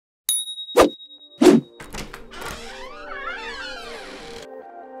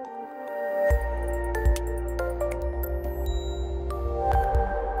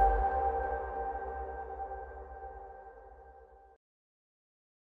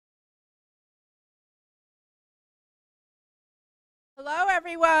Hello,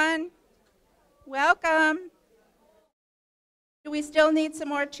 everyone. Welcome. Do we still need some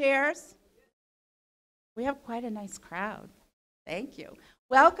more chairs? We have quite a nice crowd. Thank you.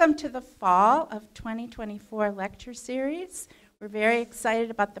 Welcome to the Fall of 2024 lecture series. We're very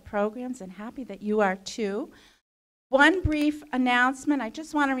excited about the programs and happy that you are too. One brief announcement. I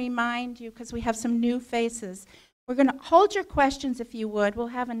just want to remind you, because we have some new faces, we're going to hold your questions if you would. We'll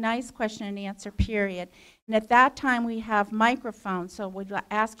have a nice question and answer period. And at that time, we have microphones, so we'd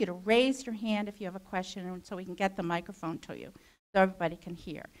ask you to raise your hand if you have a question so we can get the microphone to you so everybody can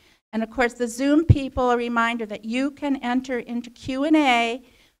hear. And of course, the Zoom people, a reminder that you can enter into Q&A,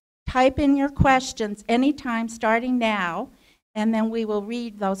 type in your questions anytime starting now, and then we will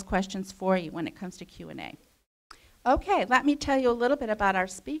read those questions for you when it comes to Q&A. Okay, let me tell you a little bit about our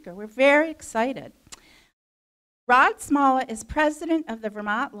speaker. We're very excited. Rod Smolla is president of the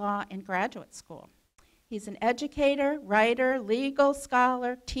Vermont Law and Graduate School. He's an educator, writer, legal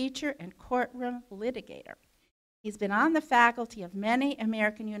scholar, teacher, and courtroom litigator. He's been on the faculty of many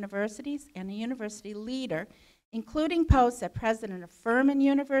American universities and a university leader, including posts as president of Furman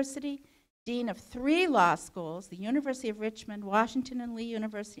University, dean of 3 law schools, the University of Richmond, Washington and Lee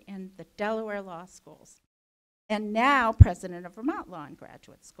University, and the Delaware Law Schools, and now president of Vermont Law and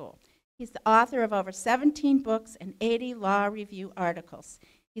Graduate School. He's the author of over 17 books and 80 law review articles.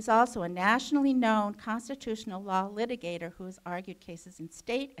 He's also a nationally known constitutional law litigator who has argued cases in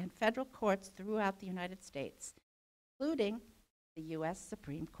state and federal courts throughout the United States, including the U.S.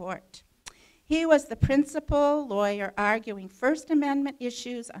 Supreme Court. He was the principal lawyer arguing First Amendment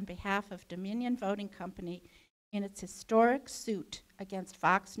issues on behalf of Dominion Voting Company in its historic suit against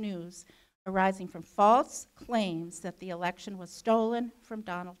Fox News, arising from false claims that the election was stolen from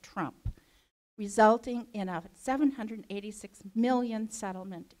Donald Trump, resulting in a $786 million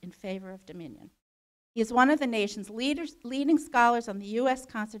settlement in favor of Dominion. He is one of the nation's leading scholars on the U.S.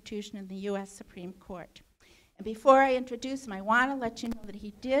 Constitution and the U.S. Supreme Court. And before I introduce him, I want to let you know that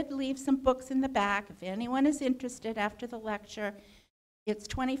he did leave some books in the back. If anyone is interested after the lecture, it's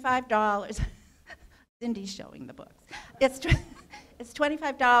 $25. Cindy's showing the books. It's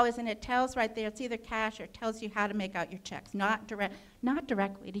 $25, and it tells right there, it's either cash or it tells you how to make out your checks, not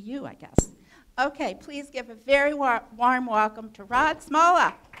directly to you, I guess. Okay, please give a very warm welcome to Rod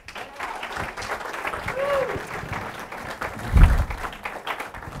Smolla.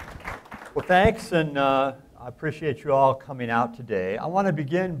 Well, thanks, and I appreciate you all coming out today. I want to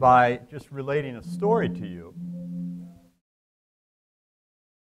begin by just relating a story to you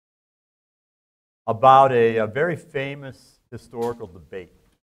about a very famous historical debate.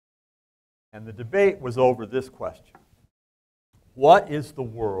 And the debate was over this question: what is the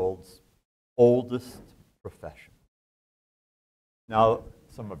world's oldest profession? Now,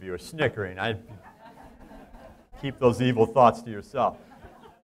 some of you are snickering. I keep those evil thoughts to yourself.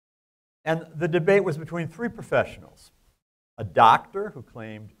 And the debate was between 3 professionals: a doctor who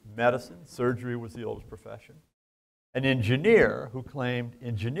claimed medicine, surgery was the oldest profession; an engineer who claimed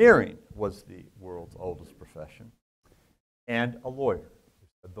engineering was the world's oldest profession; and a lawyer who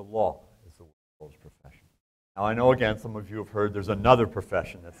said the law is the world's oldest profession. Now, I know, again, some of you have heard there's another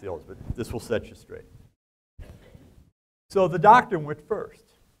profession that's the oldest, but this will set you straight. So the doctor went first,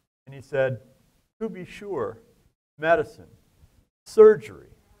 and he said, to be sure, medicine, surgery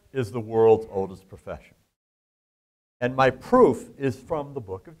is the world's oldest profession. And my proof is from the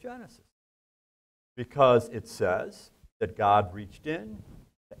book of Genesis, because it says that God reached in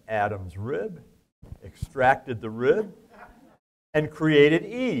to Adam's rib, extracted the rib, and created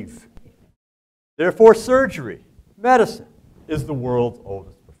Eve. Therefore, surgery, medicine, is the world's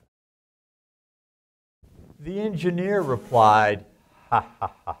oldest profession. The engineer replied, ha,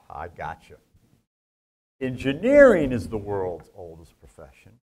 ha, ha, ha, I gotcha. Engineering is the world's oldest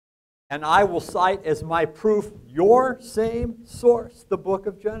profession, and I will cite as my proof your same source, the book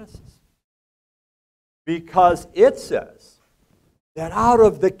of Genesis, because it says that out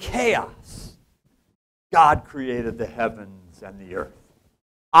of the chaos, God created the heavens and the earth.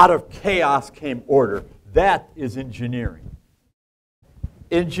 Out of chaos came order. That is engineering.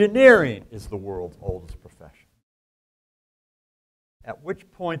 Engineering is the world's oldest profession. At which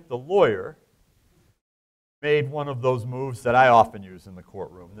point the lawyer made one of those moves that I often use in the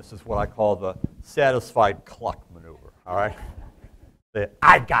courtroom. This is what I call the satisfied cluck maneuver, all right?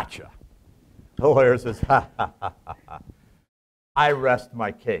 I gotcha. The lawyer says, ha, ha, ha, ha, ha. I rest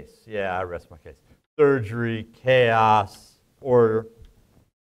my case. Yeah, I rest my case. Surgery, chaos, order.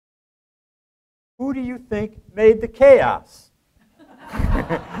 Who do you think made the chaos?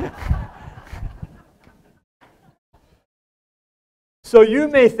 So you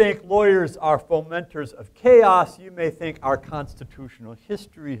may think lawyers are fomenters of chaos. You may think our constitutional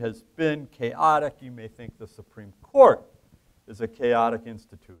history has been chaotic. You may think the Supreme Court is a chaotic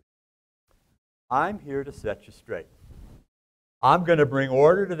institution. I'm here to set you straight. I'm going to bring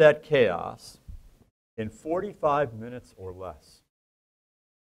order to that chaos in 45 minutes or less.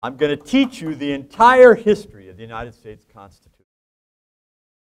 I'm going to teach you the entire history of the United States Constitution.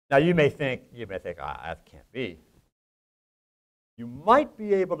 Now you may think, that can't be. You might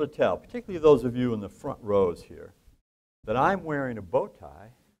be able to tell, particularly those of you in the front rows here, that I'm wearing a bow tie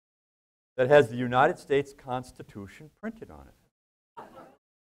that has the United States Constitution printed on it.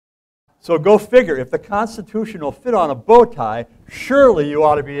 So go figure, if the Constitution will fit on a bow tie, surely you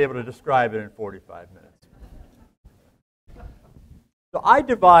ought to be able to describe it in 45 minutes. So I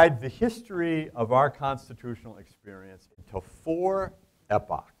divide the history of our constitutional experience into 4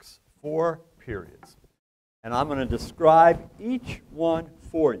 epochs, 4 periods. And I'm going to describe each one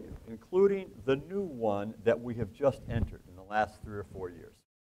for you, including the new one that we have just entered in the last 3 or 4 years.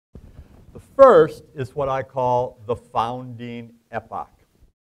 The first is what I call the founding epoch.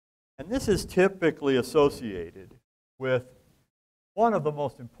 And this is typically associated with one of the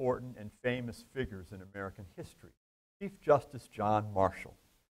most important and famous figures in American history, Chief Justice John Marshall.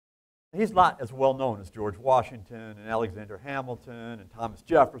 He's not as well known as George Washington and Alexander Hamilton and Thomas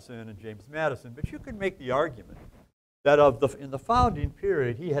Jefferson and James Madison, but you can make the argument that in the founding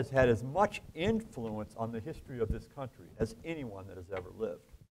period, he has had as much influence on the history of this country as anyone that has ever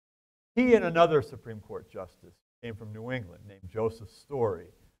lived. He and another Supreme Court justice came from New England named Joseph Story,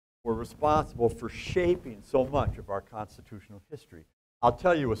 were responsible for shaping so much of our constitutional history. I'll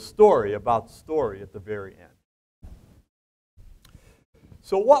tell you a story about Story at the very end.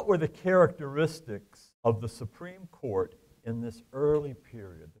 So what were the characteristics of the Supreme Court in this early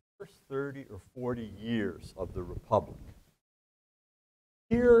period, the first 30 or 40 years of the Republic?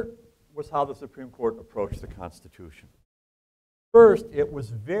 Here was how the Supreme Court approached the Constitution. First, it was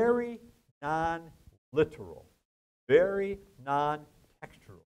very non-literal, very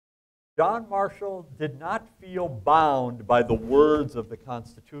non-textual. John Marshall did not feel bound by the words of the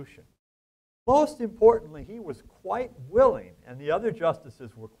Constitution. Most importantly, he was quite willing, and the other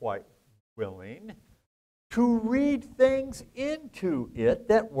justices were quite willing, to read things into it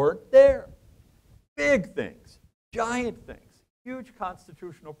that weren't there. Big things, giant things, huge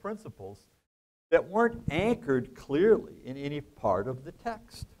constitutional principles that weren't anchored clearly in any part of the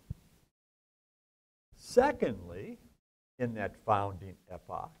text. Secondly, in that founding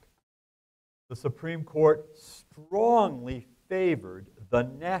epoch, the Supreme Court strongly favored the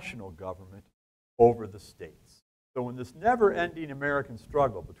national government over the states. So in this never-ending American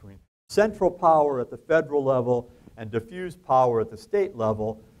struggle between central power at the federal level and diffuse power at the state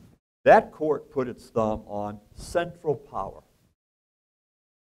level, that court put its thumb on central power.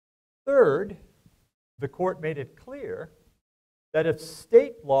 Third, the court made it clear that if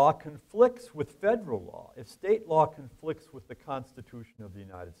state law conflicts with federal law, if state law conflicts with the Constitution of the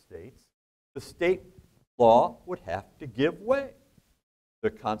United States, the state law would have to give way.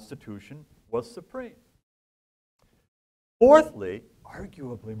 The Constitution was supreme. Fourthly,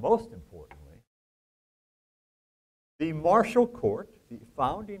 arguably most importantly, the Marshall Court, the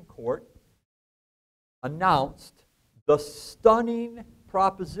founding court, announced the stunning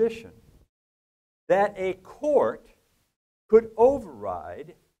proposition that a court could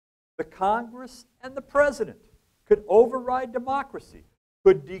override the Congress and the president, could override democracy,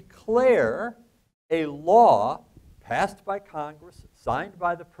 could declare a law passed by Congress, signed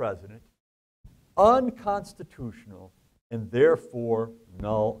by the president, unconstitutional and therefore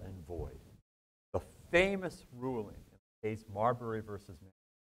null and void. The famous ruling in the case Marbury versus Maine.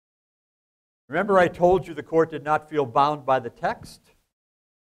 Remember I told you the court did not feel bound by the text?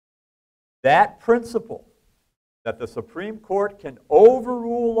 That principle that the Supreme Court can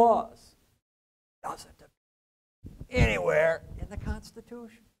overrule laws doesn't appear anywhere in the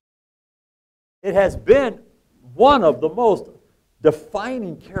Constitution. It has been one of the most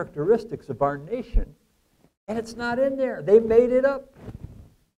defining characteristics of our nation, and it's not in there. They made it up.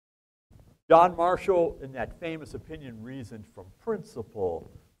 John Marshall, in that famous opinion, reasoned from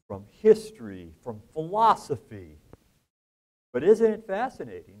principle, from history, from philosophy. But isn't it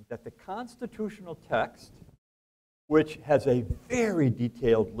fascinating that the constitutional text, which has a very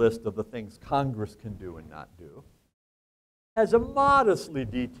detailed list of the things Congress can do and not do, has a modestly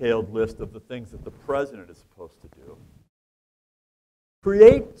detailed list of the things that the president is supposed to do,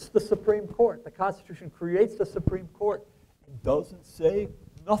 creates the Supreme Court. The Constitution creates the Supreme Court and doesn't say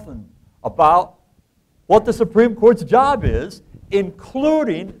nothing about what the Supreme Court's job is,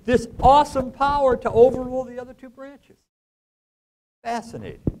 including this awesome power to overrule the other two branches.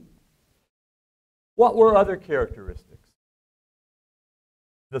 Fascinating. What were other characteristics?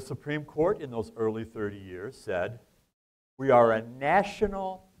 The Supreme Court in those early 30 years said, we are a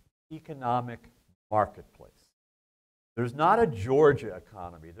national economic marketplace. There's not a Georgia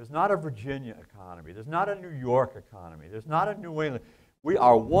economy. There's not a Virginia economy. There's not a New York economy. There's not a New England. We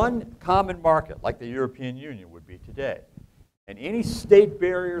are one common market, like the European Union would be today. And any state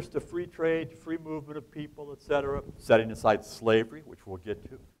barriers to free trade, free movement of people, etc., setting aside slavery, which we'll get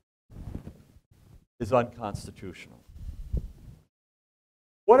to, is unconstitutional.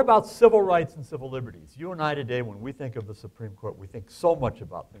 What about civil rights and civil liberties? You and I today, when we think of the Supreme Court, we think so much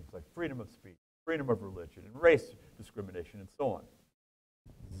about things like freedom of speech, freedom of religion, and race discrimination, and so on.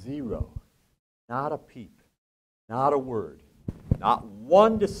 Zero. Not a peep. Not a word. Not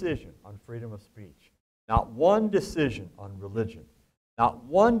one decision on freedom of speech. Not one decision on religion. Not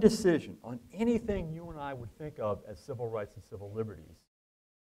one decision on anything you and I would think of as civil rights and civil liberties.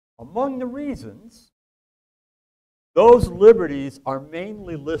 Among the reasons, those liberties are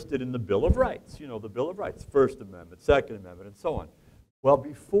mainly listed in the Bill of Rights. You know, the Bill of Rights, First Amendment, Second Amendment, and so on. Well,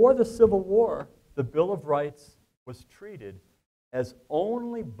 before the Civil War, the Bill of Rights was treated as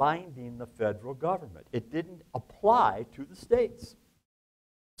only binding the federal government. It didn't apply to the states.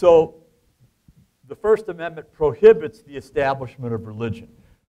 So the First Amendment prohibits the establishment of religion.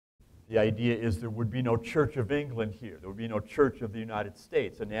 The idea is there would be no Church of England here. There would be no Church of the United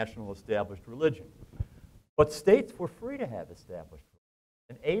States, a national established religion. But states were free to have established religion,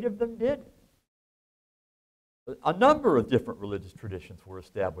 and 8 of them did. A number of different religious traditions were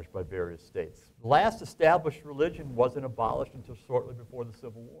established by various states. The last established religion wasn't abolished until shortly before the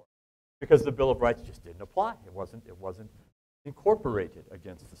Civil War, because the Bill of Rights just didn't apply. It wasn't incorporated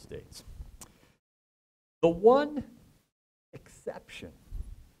against the states. The one exception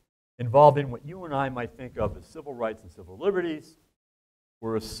involving what you and I might think of as civil rights and civil liberties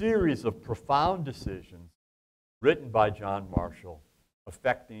were a series of profound decisions written by John Marshall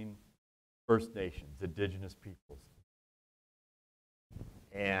affecting First Nations, indigenous peoples.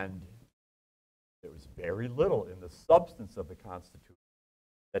 And there was very little in the substance of the Constitution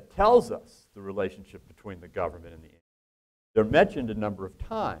that tells us the relationship between the government and the Indians. They're mentioned a number of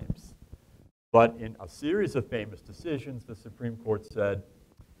times, but in a series of famous decisions, the Supreme Court said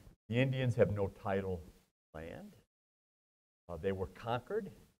the Indians have no title to land. They were conquered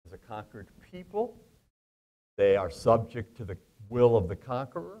as a conquered people. They are subject to the will of the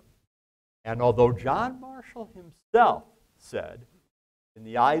conqueror. And although John Marshall himself said, in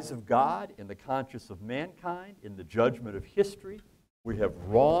the eyes of God, in the conscience of mankind, in the judgment of history, we have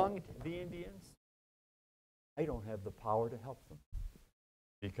wronged the Indians, I don't have the power to help them,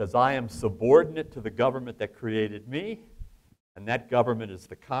 because I am subordinate to the government that created me, and that government is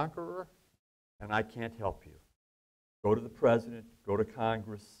the conqueror, and I can't help you. Go to the president, go to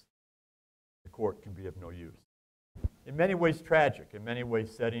Congress. The court can be of no use. In many ways tragic, in many ways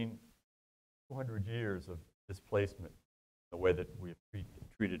setting 200 years of displacement in the way that we have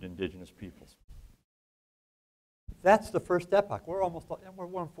treated indigenous peoples. That's the first epoch. We're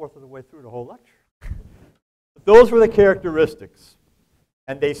 1/4 of the way through the whole lecture. But those were the characteristics,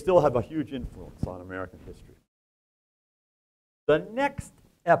 and they still have a huge influence on American history. The next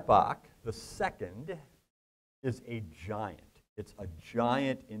epoch, the second, is a giant. It's a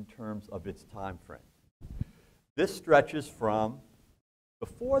giant in terms of its time frame. This stretches from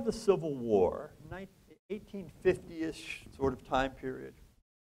before the Civil War, 1850-ish sort of time period,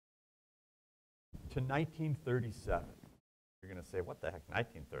 to 1937. You're going to say, what the heck,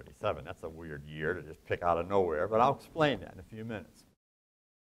 1937? That's a weird year to just pick out of nowhere, but I'll explain that in a few minutes.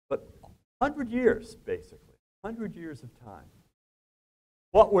 But 100 years, basically, 100 years of time.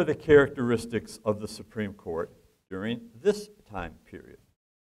 What were the characteristics of the Supreme Court during this time period?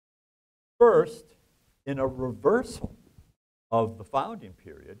 First, in a reversal of the founding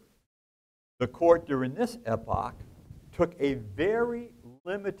period, the court during this epoch took a very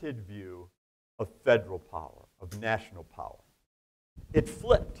limited view of federal power, of national power. It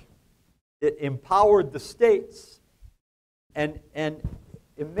flipped. It empowered the states and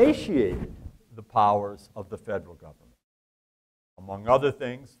emaciated the powers of the federal government. Among other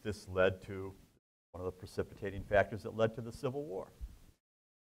things, this led to one of the precipitating factors that led to the Civil War.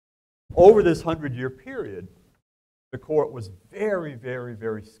 Over this 100-year period, the court was very, very,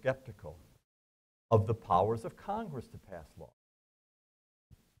 very skeptical of the powers of Congress to pass laws.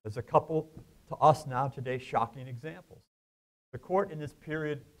 There's a couple, to us now today, shocking examples. The court in this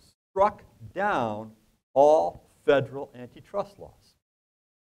period struck down all federal antitrust laws.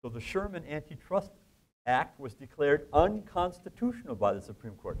 So the Sherman Antitrust Act was declared unconstitutional by the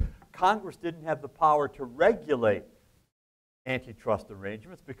Supreme Court. Congress didn't have the power to regulate antitrust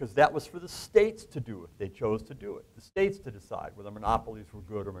arrangements because that was for the states to do if they chose to do it. The states to decide whether monopolies were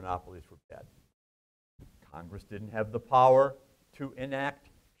good or monopolies were bad. Congress didn't have the power to enact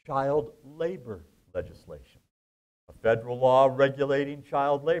child labor legislation. A federal law regulating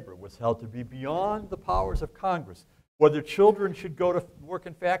child labor was held to be beyond the powers of Congress. Whether children should go to work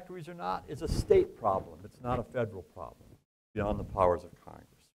in factories or not is a state problem. It's not a federal problem, beyond the powers of Congress.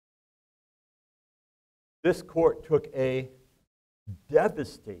 This court took a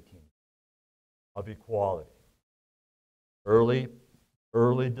devastating of equality. Early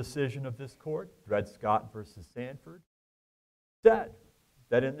decision of this court, Dred Scott versus Sanford, said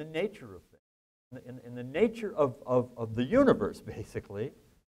that in the nature of things, in the nature of the universe, basically,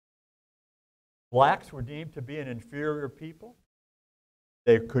 blacks were deemed to be an inferior people.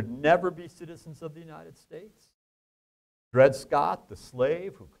 They could never be citizens of the United States. Dred Scott, the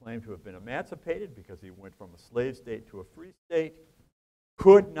slave who claimed to have been emancipated because he went from a slave state to a free state,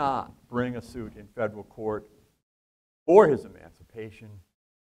 could not bring a suit in federal court for his emancipation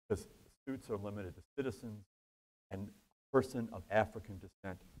because suits are limited to citizens, and a person of African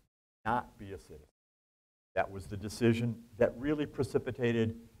descent not be a citizen. That was the decision that really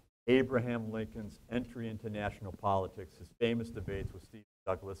precipitated Abraham Lincoln's entry into national politics, his famous debates with Stephen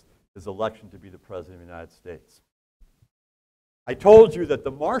Douglas, his election to be the President of the United States. I told you that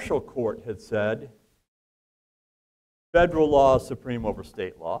the Marshall Court had said federal law is supreme over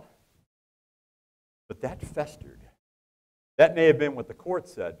state law, but that festered. That may have been what the court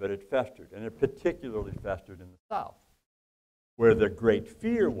said, but it festered, and it particularly festered in the South, where the great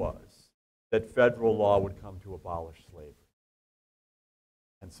fear was that federal law would come to abolish slavery.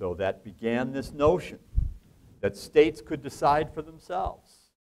 And so that began this notion that states could decide for themselves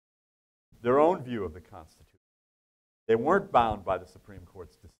their own view of the Constitution. They weren't bound by the Supreme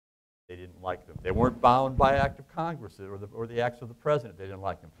Court's decision. They didn't like them. They weren't bound by act of Congress or the acts of the president. They didn't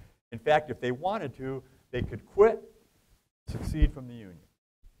like them. In fact, if they wanted to, they could quit, secede from the Union.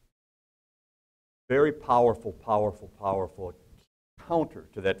 Very powerful, powerful, powerful counter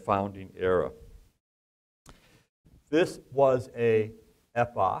to that founding era. This was an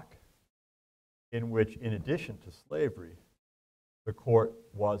epoch in which, in addition to slavery, the court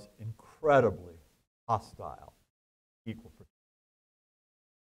was incredibly hostile to equal protection.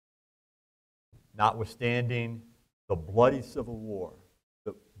 Notwithstanding the bloody Civil War,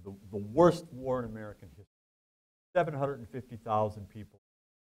 the worst war in American history, 750,000 people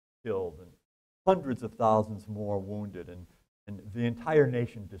killed and hundreds of thousands more wounded, and the entire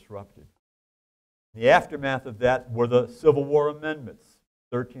nation disrupted. In the aftermath of that were the Civil War amendments: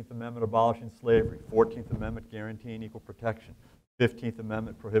 13th Amendment abolishing slavery, 14th Amendment guaranteeing equal protection, 15th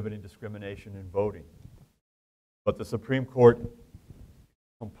Amendment prohibiting discrimination in voting. But the Supreme Court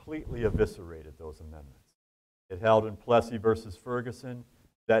completely eviscerated those amendments. It held in Plessy versus Ferguson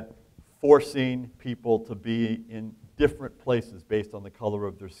that forcing people to be in different places based on the color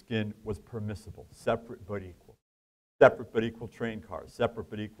of their skin was permissible, separate but equal. Separate but equal train cars, separate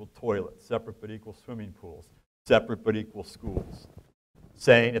but equal toilets, separate but equal swimming pools, separate but equal schools.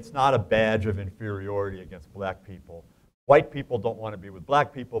 Saying it's not a badge of inferiority against black people. White people don't want to be with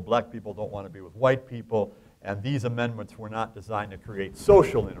black people don't want to be with white people, and these amendments were not designed to create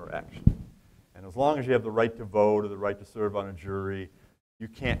social interaction. And as long as you have the right to vote or the right to serve on a jury, you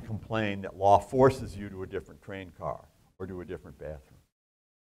can't complain that law forces you to a different train car or to a different bathroom.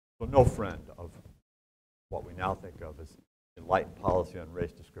 So no friend of what we now think of as enlightened policy on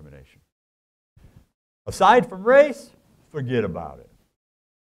race discrimination. Aside from race, forget about it.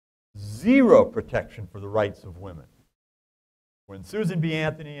 Zero protection for the rights of women. When Susan B.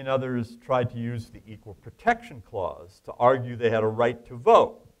 Anthony and others tried to use the Equal Protection Clause to argue they had a right to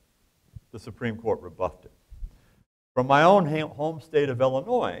vote, the Supreme Court rebuffed it. From my own home state of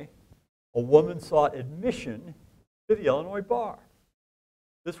Illinois, a woman sought admission to the Illinois bar.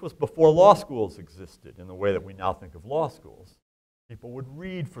 This was before law schools existed in the way that we now think of law schools. People would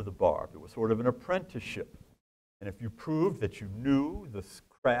read for the bar. It was sort of an apprenticeship. And if you proved that you knew the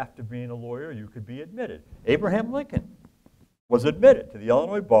craft of being a lawyer, you could be admitted. Abraham Lincoln was admitted to the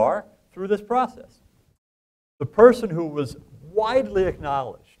Illinois bar through this process. The person who was widely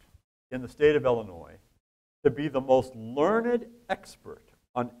acknowledged in the state of Illinois to be the most learned expert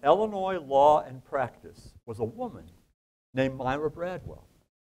on Illinois law and practice was a woman named Myra Bradwell.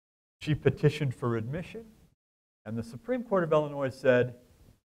 She petitioned for admission, and the Supreme Court of Illinois said,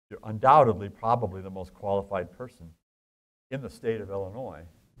 you're undoubtedly probably the most qualified person in the state of Illinois,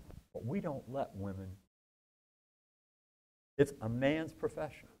 but we don't let women. It's a man's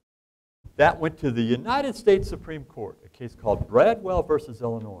profession. That went to the United States Supreme Court, a case called Bradwell versus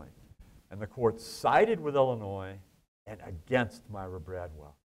Illinois. And the court sided with Illinois and against Myra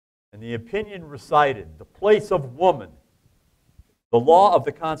Bradwell. And the opinion recited the place of woman, the law of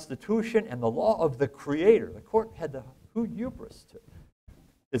the Constitution, and the law of the Creator. The court had the hubris to,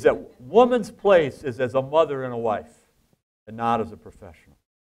 is that woman's place is as a mother and a wife, and not as a professional.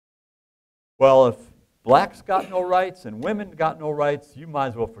 Well, if blacks got no rights and women got no rights, you might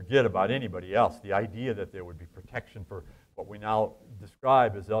as well forget about anybody else. The idea that there would be protection for what we now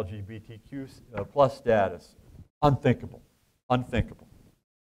describe as LGBTQ plus status, unthinkable, unthinkable.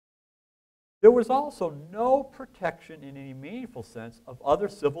 There was also no protection in any meaningful sense of other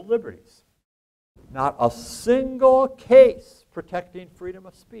civil liberties. Not a single case protecting freedom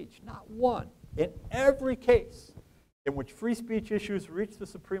of speech, not one. In every case in which free speech issues reached the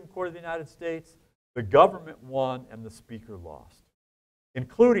Supreme Court of the United States, the government won and the speaker lost,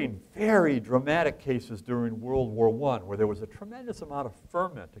 including very dramatic cases during World War I, where there was a tremendous amount of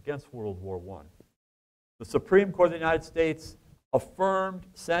ferment against World War I. The Supreme Court of the United States affirmed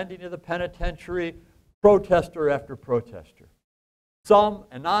sending to the penitentiary protester after protester. Some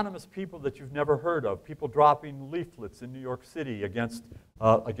anonymous people that you've never heard of, people dropping leaflets in New York City against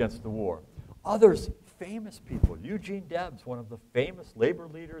the war. Others, famous people. Eugene Debs, one of the famous labor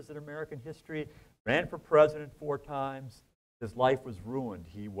leaders in American history, ran for president 4 times. His life was ruined.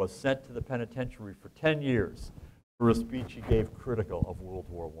 He was sent to the penitentiary for 10 years for a speech he gave critical of World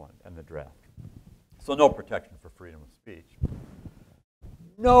War I and the draft. So no protection for freedom of speech.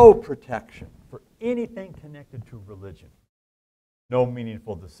 No protection for anything connected to religion. No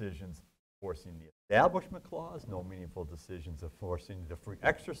meaningful decisions enforcing the Establishment Clause, no meaningful decisions enforcing the free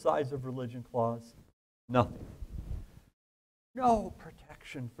exercise of religion clause, nothing. No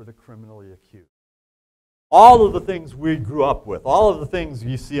protection for the criminally accused. All of the things we grew up with, all of the things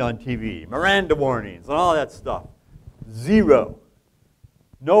you see on TV, Miranda warnings and all that stuff, zero.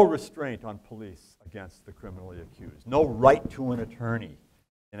 No restraint on police against the criminally accused. No right to an attorney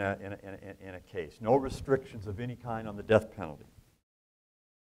in a case. No restrictions of any kind on the death penalty.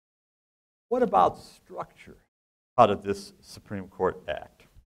 What about structure? How did this Supreme Court act?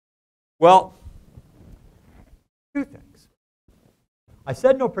 Well, 2 things. I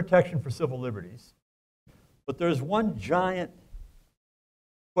said no protection for civil liberties, but there's one giant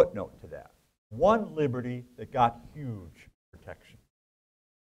footnote to that. One liberty that got huge protection.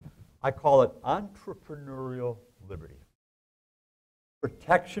 I call it entrepreneurial liberty.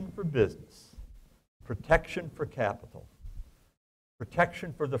 Protection for business, protection for capital,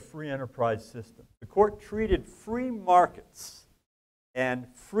 protection for the free enterprise system. The court treated free markets and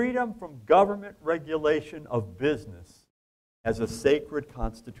freedom from government regulation of business as a sacred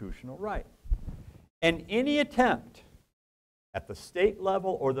constitutional right. And any attempt at the state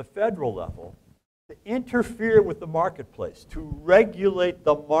level or the federal level to interfere with the marketplace, to regulate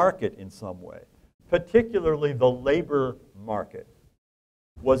the market in some way, particularly the labor market,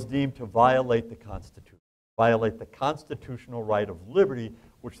 was deemed to violate the Constitution, violate the constitutional right of liberty,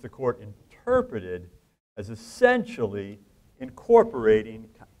 which the court interpreted as essentially incorporating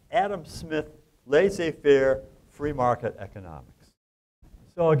Adam Smith laissez-faire free market economics.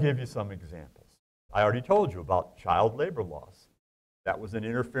 So I'll give you some examples. I already told you about child labor laws. That was an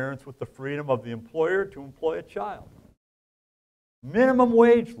interference with the freedom of the employer to employ a child. Minimum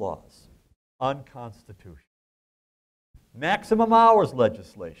wage laws, unconstitutional. Maximum hours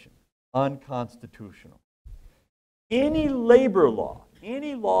legislation, unconstitutional. Any labor law,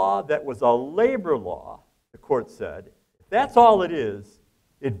 any law that was a labor law, the court said, if that's all it is,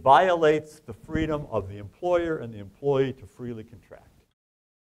 it violates the freedom of the employer and the employee to freely contract.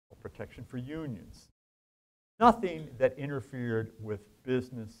 No protection for unions. Nothing that interfered with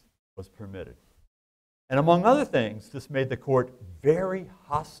business was permitted. And among other things, this made the court very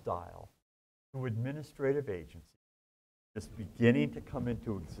hostile to administrative agencies, just beginning to come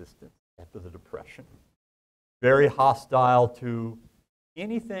into existence after the Depression. Very hostile to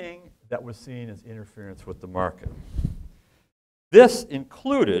anything that was seen as interference with the market. This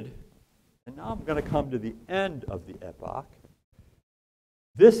included, and now I'm going to come to the end of the epoch,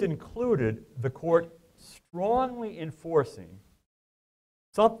 this included the court strongly enforcing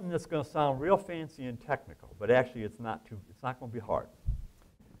something that's going to sound real fancy and technical, but actually it's not going to be hard.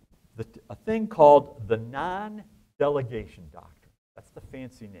 A thing called the non-delegation doctrine. That's the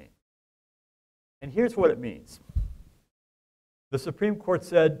fancy name. And here's what it means. The Supreme Court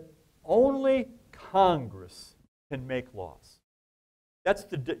said only Congress can make laws. That's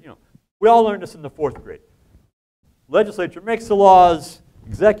we all learned this in the 4th grade. Legislature makes the laws,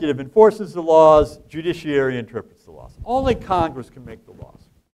 executive enforces the laws, judiciary interprets the laws. Only Congress can make the laws.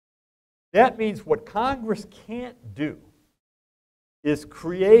 That means what Congress can't do is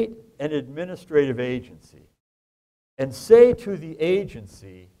create an administrative agency and say to the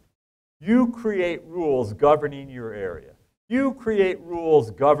agency, you create rules governing your area. You create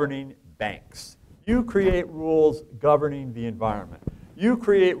rules governing banks. You create rules governing the environment. You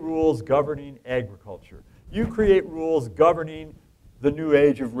create rules governing agriculture. You create rules governing the new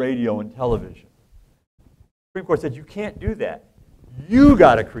age of radio and television. The Supreme Court said you can't do that. You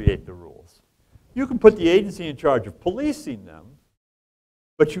got to create the rules. You can put the agency in charge of policing them,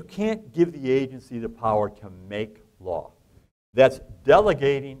 but you can't give the agency the power to make law. That's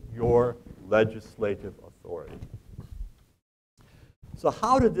delegating your legislative authority. So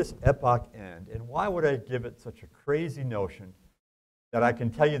how did this epoch end, and why would I give it such a crazy notion that I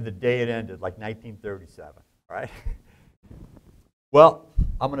can tell you the day it ended, like 1937, all right? Well,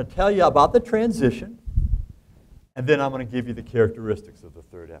 I'm going to tell you about the transition, and then I'm going to give you the characteristics of the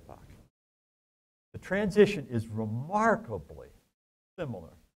third epoch. The transition is remarkably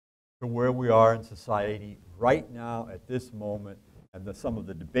similar to where we are in society right now at this moment, and some of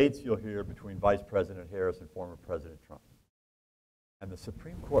the debates you'll hear between Vice President Harris and former President Trump. And the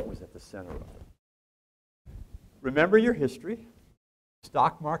Supreme Court was at the center of it. Remember your history.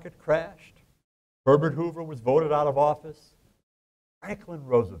 Stock market crashed. Herbert Hoover was voted out of office. Franklin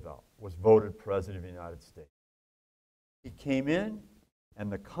Roosevelt was voted President of the United States. He came in,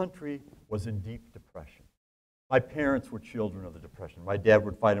 and the country was in deep depression. My parents were children of the Depression. My dad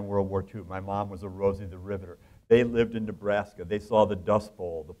would fight in World War II. My mom was a Rosie the Riveter. They lived in Nebraska. They saw the Dust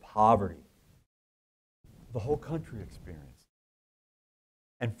Bowl, the poverty. The whole country experienced.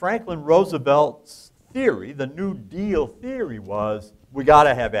 And Franklin Roosevelt's theory, the New Deal theory, was we got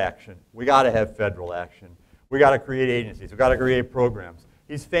to have action. We got to have federal action. We got to create agencies. We got to create programs.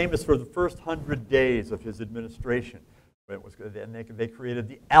 He's famous for the first 100 days of his administration. And they created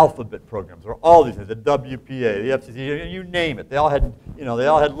the alphabet programs, or all these things, the WPA, the FCC, you name it. They all had, they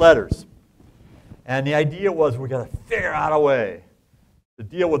all had letters. And the idea was we got to figure out a way to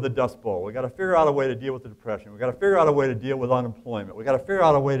deal with the Dust Bowl. We got to figure out a way to deal with the Depression. We got to figure out a way to deal with unemployment. We got to figure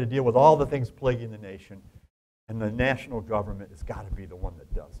out a way to deal with all the things plaguing the nation. And the national government has got to be the one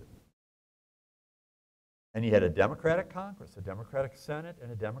that does it. And you had a Democratic Congress, a Democratic Senate,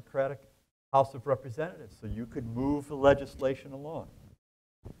 and a Democratic House of Representatives, so you could move the legislation along.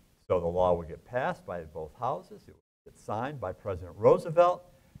 So the law would get passed by both houses, it would get signed by President Roosevelt,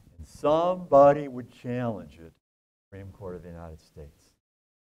 and somebody would challenge it, Supreme Court of the United States.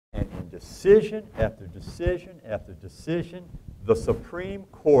 And in decision after decision after decision, the Supreme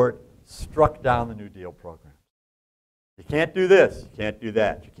Court struck down the New Deal program. You can't do this, you can't do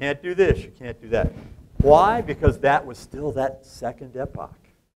that, you can't do this, you can't do that. Why? Because that was still that second epoch.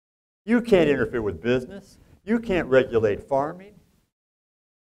 You can't interfere with business. You can't regulate farming.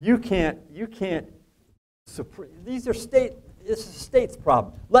 These are this is a state's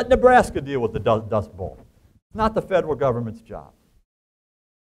problem. Let Nebraska deal with the Dust Bowl. It's not the federal government's job.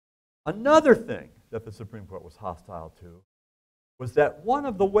 Another thing that the Supreme Court was hostile to was that one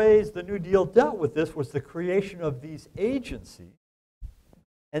of the ways the New Deal dealt with this was the creation of these agencies.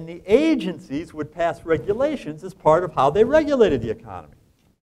 And the agencies would pass regulations as part of how they regulated the economy.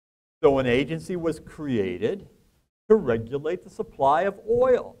 So an agency was created to regulate the supply of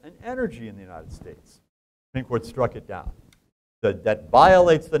oil and energy in the United States. The Supreme Court struck it down. That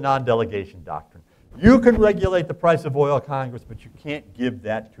violates the non-delegation doctrine. You can regulate the price of oil, Congress, but you can't give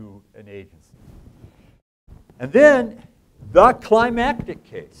that to an agency. And then the climactic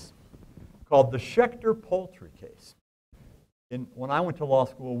case, called the Schechter-Poultry case. When I went to law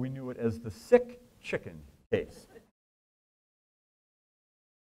school, we knew it as the sick chicken case.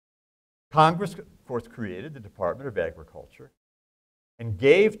 Congress, of course, created the Department of Agriculture and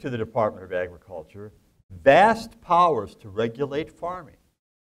gave to the Department of Agriculture vast powers to regulate farming.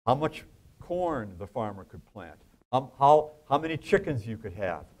 How much corn the farmer could plant, how many chickens you could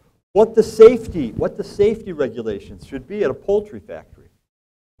have, what the safety regulations should be at a poultry factory.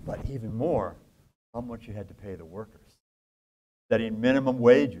 But even more, how much you had to pay the workers. Setting minimum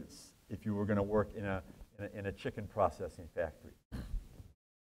wages if you were going to work in a chicken processing factory.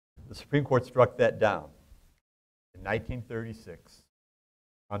 The Supreme Court struck that down in 1936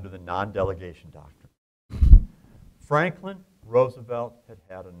 under the non-delegation doctrine. Franklin Roosevelt had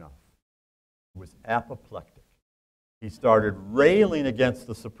had enough. He was apoplectic. He started railing against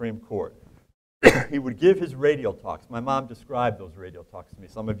the Supreme Court. He would give his radio talks. My mom described those radio talks to me.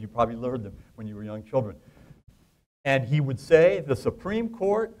 Some of you probably heard them when you were young children. And he would say, the Supreme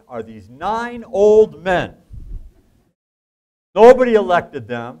Court are these 9 old men. Nobody elected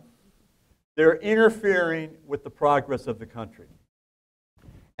them. They're interfering with the progress of the country.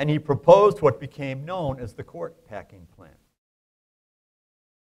 And he proposed what became known as the court packing plan.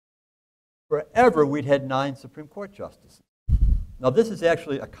 forever we'd had 9 Supreme Court justices. Now, this is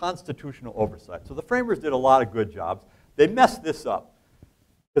actually a constitutional oversight. So the framers did a lot of good jobs. They messed this up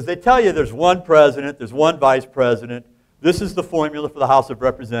because they tell you there's 1 president, there's 1 vice president. This is the formula for the House of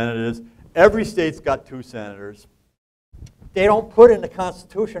Representatives. Every state's got 2 senators. They don't put in the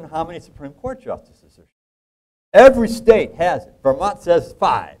Constitution how many Supreme Court justices there are. Every state has it. Vermont says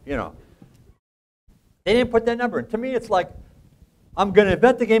 5, you know. They didn't put that number in. To me, it's like, I'm going to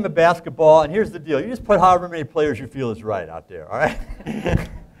invent the game of basketball, and here's the deal. You just put however many players you feel is right out there, all right?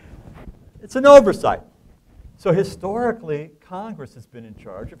 It's an oversight. So historically, Congress has been in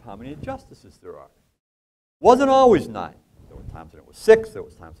charge of how many justices there are. Wasn't always 9. There were times when it was 6. There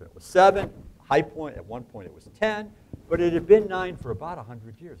was times when it was 7. High point, at one point it was 10. But it had been 9 for about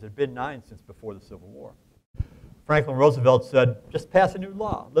 100 years. It had been 9 since before the Civil War. Franklin Roosevelt said, just pass a new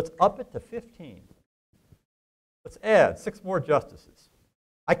law. Let's up it to 15. Let's add 6 more justices.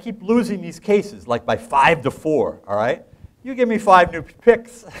 I keep losing these cases, like by 5 to 4, all right? You give me 5 new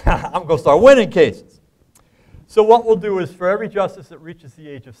picks, I'm going to start winning cases. So what we'll do is for every justice that reaches the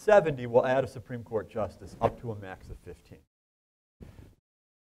age of 70, we'll add a Supreme Court justice up to a max of 15.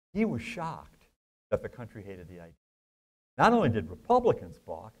 He was shocked that the country hated the idea. Not only did Republicans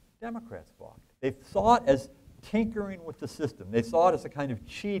balk, Democrats balked. They saw it as tinkering with the system. They saw it as a kind of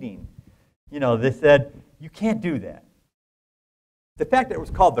cheating. You know, they said, you can't do that. The fact that it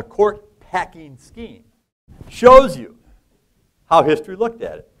was called the court packing scheme shows you how history looked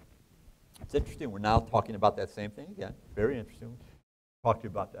at it. It's interesting. We're now talking about that same thing again. Very interesting. We'll talk to you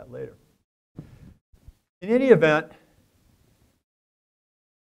about that later. In any event,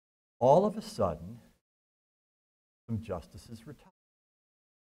 all of a sudden, some justices retired.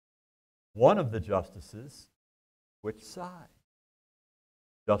 One of the justices switched sides.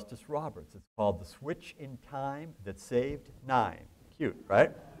 Justice Roberts. It's called the switch in time that saved 9. Cute,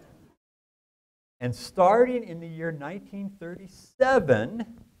 right? And starting in the year 1937,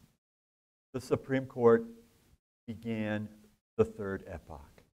 the Supreme Court began the 3rd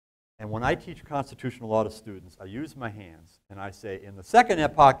epoch. And when I teach constitutional law to students, I use my hands and I say, in the 2nd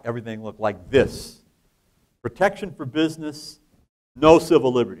epoch, everything looked like this. Protection for business, no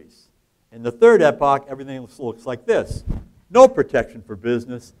civil liberties. In the 3rd epoch, everything looks like this. No protection for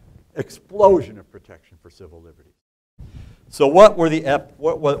business, explosion of protection for civil liberties. So what were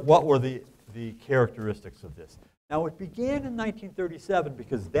the characteristics of this? Now, it began in 1937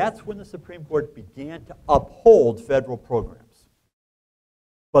 because that's when the Supreme Court began to uphold federal programs.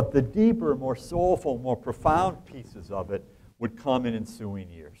 But the deeper, more soulful, more profound pieces of it would come in ensuing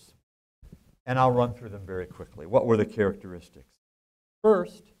years. And I'll run through them very quickly. What were the characteristics?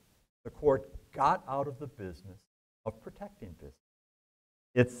 First, the court got out of the business of protecting business.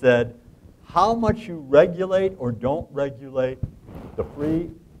 It said, how much you regulate or don't regulate the free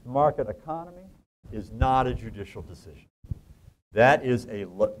market economy is not a judicial decision. That is a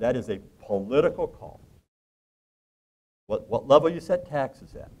political call. What level you set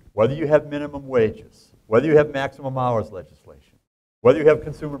taxes at, whether you have minimum wages, whether you have maximum hours legislation, whether you have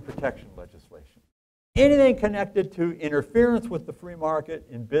consumer protection legislation. Anything connected to interference with the free market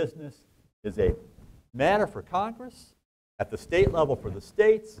in business is a matter for Congress. At the state level for the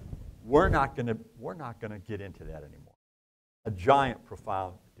states, we're not going to get into that anymore. A giant,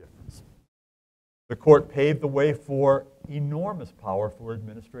 profound difference. The court paved the way for enormous power for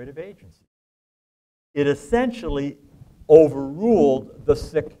administrative agencies. It essentially overruled the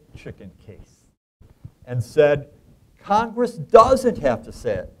sick chicken case and said, Congress doesn't have to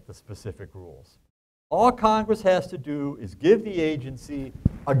set the specific rules. All Congress has to do is give the agency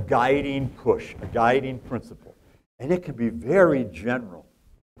a guiding push, a guiding principle. And it can be very general.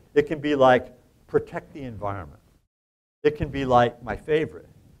 It can be like, protect the environment. It can be like, my favorite,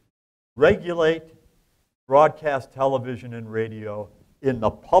 regulate broadcast television and radio in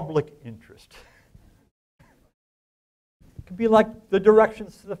the public interest. It can be like the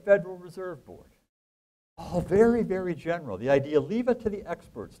directions to the Federal Reserve Board. All very, very general. The idea, leave it to the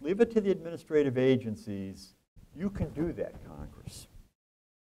experts, leave it to the administrative agencies. You can do that, Congress.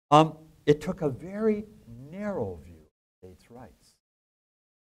 It took a very narrow view of states' rights,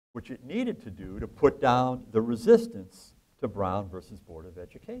 which it needed to do to put down the resistance to Brown versus Board of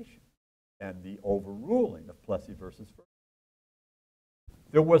Education and the overruling of Plessy versus Ferguson.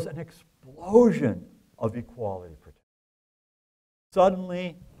 There was an explosion of equality protection.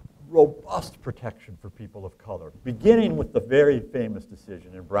 Suddenly, robust protection for people of color, beginning with the very famous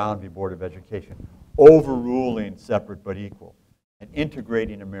decision in Brown v. Board of Education, overruling separate but equal and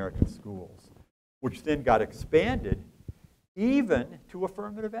integrating American schools, which then got expanded even to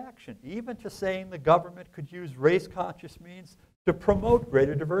affirmative action, even to saying the government could use race-conscious means to promote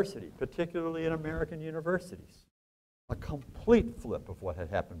greater diversity, particularly in American universities. A complete flip of what had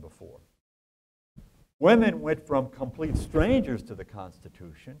happened before. Women went from complete strangers to the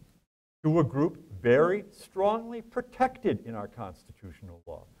Constitution to a group very strongly protected in our constitutional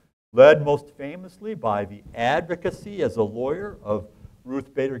law, led most famously by the advocacy as a lawyer of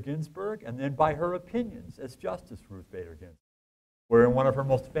Ruth Bader Ginsburg, and then by her opinions as Justice Ruth Bader Ginsburg, where in one of her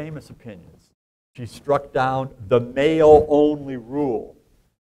most famous opinions, she struck down the male-only rule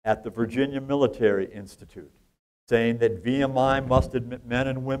at the Virginia Military Institute, saying that VMI must admit men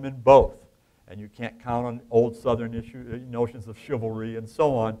and women both, and you can't count on old Southern notions of chivalry and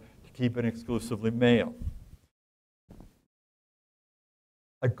so on to keep it exclusively male.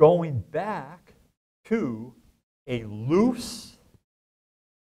 Going back to a loose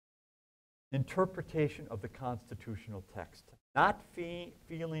interpretation of the constitutional text, not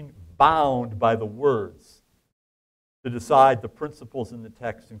feeling bound by the words to decide the principles in the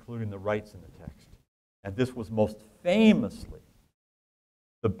text, including the rights in the text. And this was most famously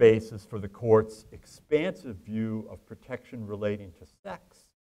the basis for the court's expansive view of protection relating to sex,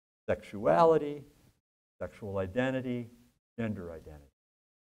 sexuality, sexual identity, gender identity.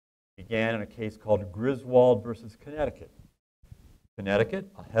 It began in a case called Griswold versus Connecticut. Connecticut,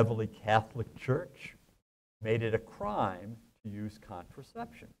 a heavily Catholic church, made it a crime to use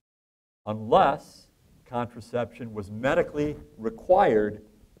contraception unless contraception was medically required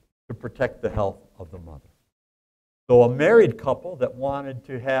to protect the health of the mother. So a married couple that wanted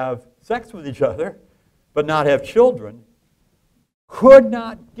to have sex with each other but not have children could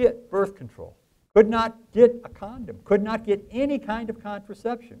not get birth control, could not get a condom, could not get any kind of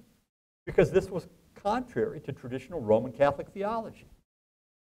contraception because this was contrary to traditional Roman Catholic theology.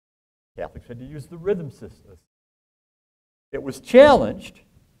 Catholics had to use the rhythm system. It was challenged,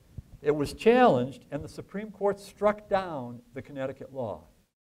 and the Supreme Court struck down the Connecticut law.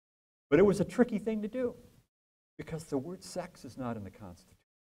 But it was a tricky thing to do because the word sex is not in the Constitution.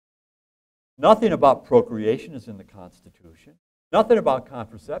 Nothing about procreation is in the Constitution. Nothing about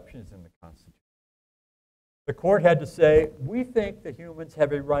contraception is in the Constitution. The court had to say, we think that humans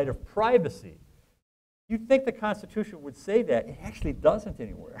have a right of privacy. You'd think the Constitution would say that. It actually doesn't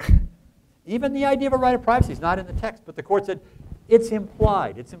anywhere. Even the idea of a right of privacy is not in the text, but the court said it's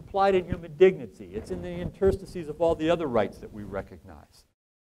implied. It's implied in human dignity. It's in the interstices of all the other rights that we recognize.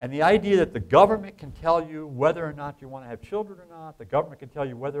 And the idea that the government can tell you whether or not you want to have children or not, the government can tell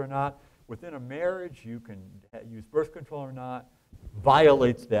you whether or not within a marriage you can use birth control or not,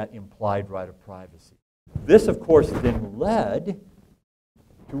 violates that implied right of privacy. This, of course, then led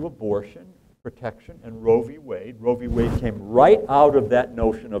to abortion, protection, and Roe v. Wade. Roe v. Wade came right out of that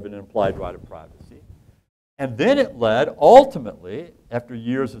notion of an implied right of privacy. And then it led, ultimately, after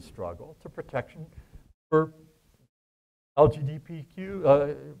years of struggle, to protection for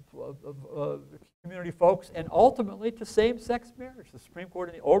LGBTQ community folks, and ultimately to same-sex marriage. The Supreme Court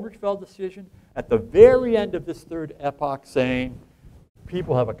in the Obergefell decision, at the very end of this third epoch, saying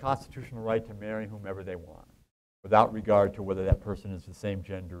people have a constitutional right to marry whomever they want, without regard to whether that person is the same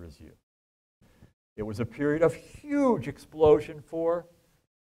gender as you. It was a period of huge explosion for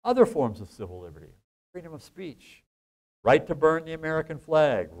other forms of civil liberty. Freedom of speech, right to burn the American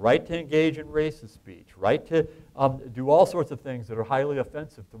flag, right to engage in racist speech, right to do all sorts of things that are highly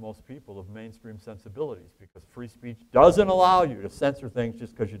offensive to most people of mainstream sensibilities, because free speech doesn't allow you to censor things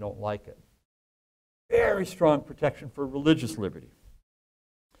just because you don't like it. Very strong protection for religious liberty.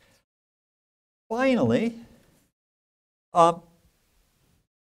 Finally, a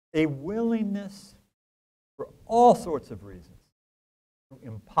willingness for all sorts of reasons to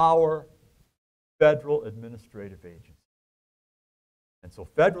empower federal administrative agencies. And so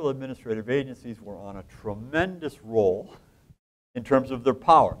federal administrative agencies were on a tremendous role in terms of their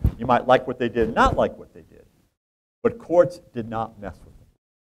power. You might like what they did, not like what they did, but courts did not mess with them.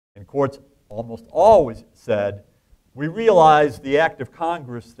 And courts almost always said, we realize the act of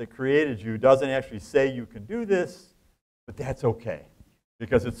Congress that created you doesn't actually say you can do this, but that's okay,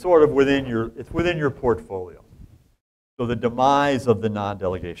 because it's sort of within your portfolio. So the demise of the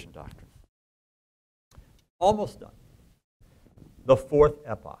non-delegation doctrine. Almost done. The fourth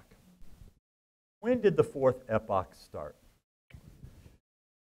epoch. When did the fourth epoch start?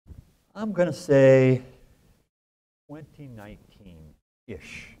 I'm going to say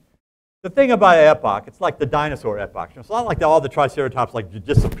 2019-ish. The thing about epoch, it's like the dinosaur epoch. It's not like all the triceratops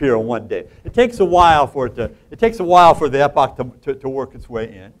disappear in one day. It takes a while for the epoch to work its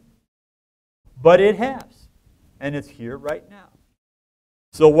way in. But it has, and it's here right now.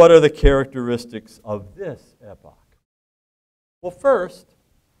 So what are the characteristics of this epoch? Well, first,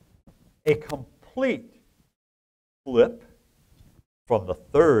 a complete flip, from the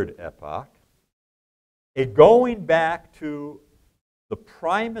third epoch, a going back to the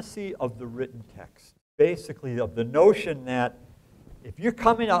primacy of the written text, basically of the notion that if you're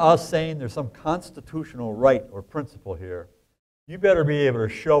coming to us saying there's some constitutional right or principle here, you better be able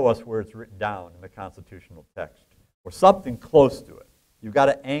to show us where it's written down in the constitutional text, or something close to it. You've got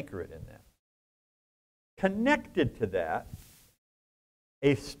to anchor it in that. Connected to that,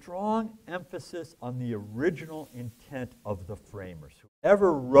 a strong emphasis on the original intent of the framers.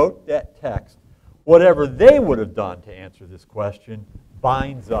 Whoever wrote that text, whatever they would have done to answer this question,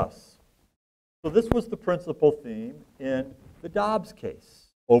 binds us. So this was the principal theme in the Dobbs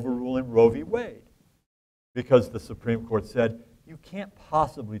case, overruling Roe v. Wade, because the Supreme Court said, you can't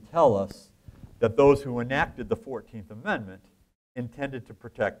possibly tell us that those who enacted the 14th Amendment intended to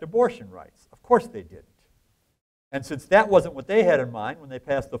protect abortion rights. Of course they didn't. And since that wasn't what they had in mind when they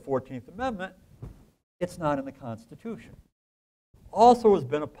passed the 14th Amendment, it's not in the Constitution. Also has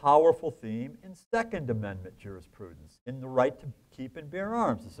been a powerful theme in Second Amendment jurisprudence, in the right to keep and bear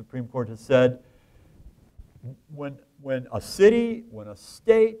arms. The Supreme Court has said, when a city, when a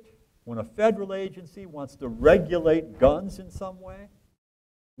state, when a federal agency wants to regulate guns in some way,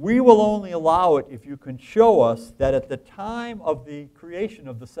 we will only allow it if you can show us that at the time of the creation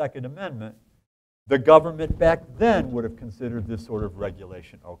of the Second Amendment, the government back then would have considered this sort of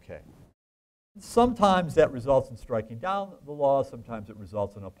regulation okay. Sometimes that results in striking down the laws, sometimes it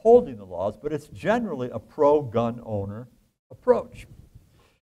results in upholding the laws, but it's generally a pro-gun owner approach.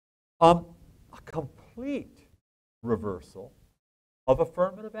 A complete reversal of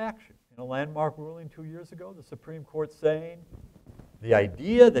affirmative action. In a landmark ruling 2 years ago, the Supreme Court saying the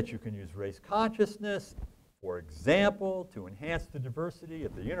idea that you can use race consciousness, for example, to enhance the diversity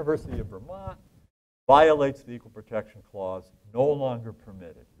at the University of Vermont, violates the Equal Protection Clause, no longer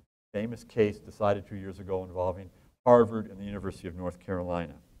permitted. Famous case decided 2 years ago involving Harvard and the University of North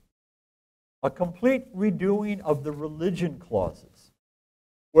Carolina. A complete redoing of the religion clauses.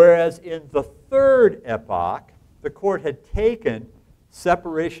 Whereas in the third epoch, the court had taken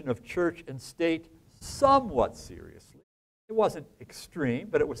separation of church and state somewhat seriously. It wasn't extreme,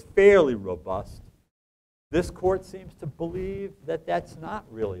 but it was fairly robust. This court seems to believe that that's not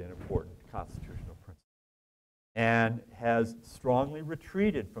really an important constitutional principle and has strongly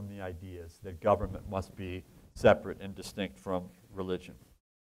retreated from the ideas that government must be separate and distinct from religion.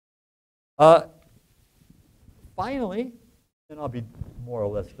 Finally, and I'll be more or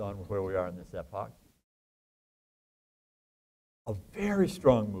less done with where we are in this epoch, a very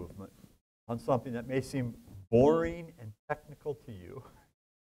strong movement on something that may seem boring and technical to you,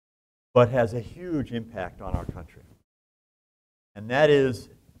 but has a huge impact on our country. And that is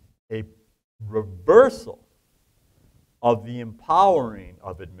a reversal of the empowering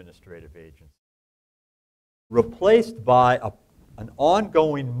of administrative agencies, replaced by an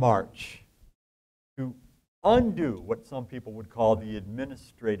ongoing march to undo what some people would call the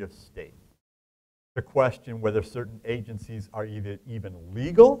administrative state, to question whether certain agencies are even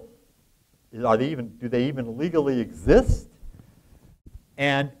legal, do they even legally exist,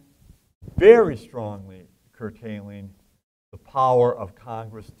 and very strongly curtailing the power of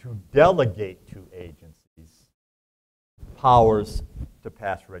Congress to delegate to agencies powers to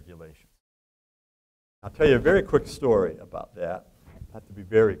pass regulations. I'll tell you a very quick story about that. I have to be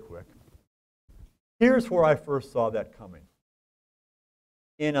very quick. Here's where I first saw that coming.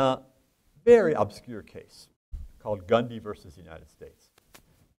 In a very obscure case called Gundy versus the United States.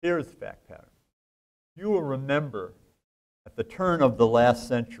 Here's the fact pattern. You will remember at the turn of the last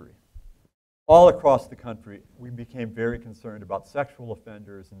century, all across the country, we became very concerned about sexual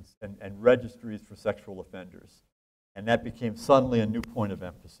offenders and registries for sexual offenders. And that became suddenly a new point of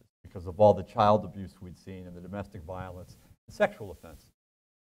emphasis because of all the child abuse we'd seen and the domestic violence and sexual offenses.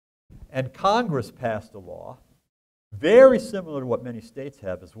 And Congress passed a law, very similar to what many states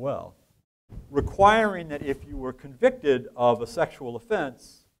have as well, requiring that if you were convicted of a sexual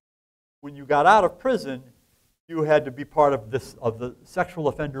offense, when you got out of prison, you had to be part of the sexual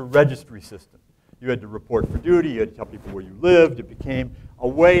offender registry system. You had to report for duty, you had to tell people where you lived. It became a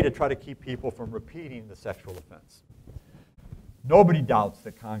way to try to keep people from repeating the sexual offense. Nobody doubts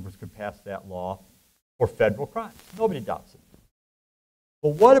that Congress could pass that law for federal crimes. Nobody doubts it. But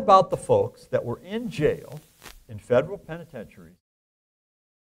what about the folks that were in jail, in federal penitentiaries,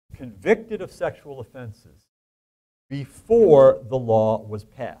 convicted of sexual offenses before the law was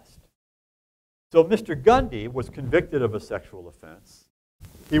passed? So Mr. Gundy was convicted of a sexual offense.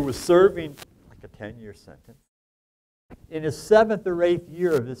 He was serving like a 10-year sentence. In his 7th or 8th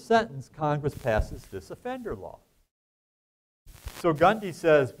year of his sentence, Congress passes this offender law. So Gundy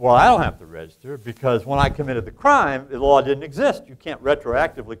says, well, I don't have to register because when I committed the crime, the law didn't exist. You can't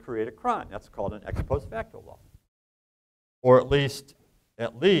retroactively create a crime. That's called an ex post facto law. Or at least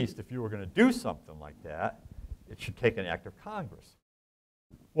if you were going to do something like that, it should take an act of Congress.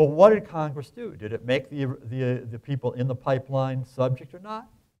 Well, what did Congress do? Did it make the people in the pipeline subject or not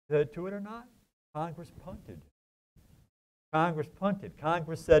to it or not? Congress punted. Congress punted.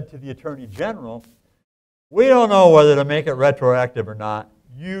 Congress said to the Attorney General, we don't know whether to make it retroactive or not.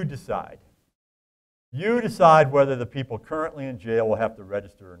 You decide. You decide whether the people currently in jail will have to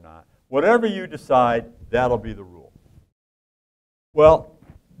register or not. Whatever you decide, that'll be the rule. Well,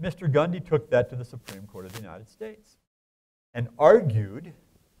 Mr. Gundy took that to the Supreme Court of the United States and argued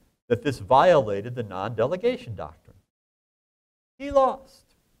that this violated the non-delegation doctrine. He lost.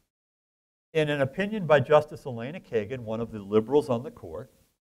 In an opinion by Justice Elena Kagan, one of the liberals on the court,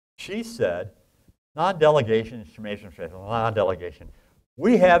 she said, non-delegation, non-delegation.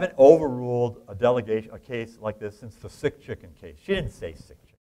 We haven't overruled a case like this since the sick chicken case. She didn't say sick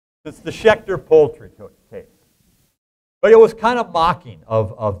chicken. Since the Schechter poultry case. But it was kind of mocking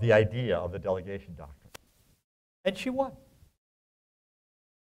of the idea of the delegation doctrine. And she won.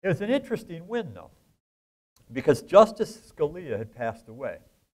 It was an interesting win, though, because Justice Scalia had passed away.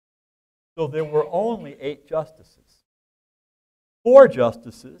 So there were only 8 justices. 4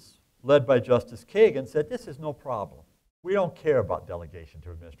 justices, led by Justice Kagan, said, this is no problem. We don't care about delegation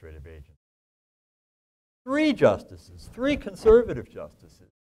to administrative agents. 3 justices, 3 conservative justices,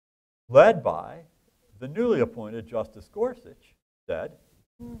 led by the newly appointed Justice Gorsuch, said,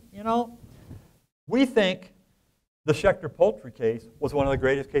 you know, we think the Schechter poultry case was one of the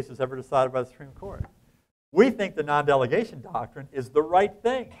greatest cases ever decided by the Supreme Court. We think the non-delegation doctrine is the right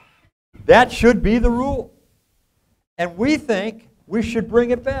thing. That should be the rule. And we think we should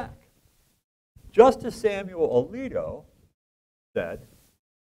bring it back. Justice Samuel Alito said,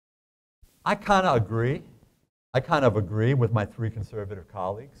 I kind of agree. I kind of agree with my 3 conservative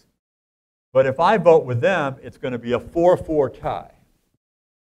colleagues. But if I vote with them, it's going to be a 4-4 tie.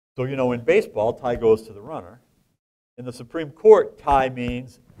 So, you know, in baseball, tie goes to the runner. In the Supreme Court, tie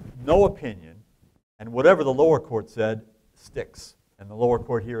means no opinion, and whatever the lower court said sticks. And the lower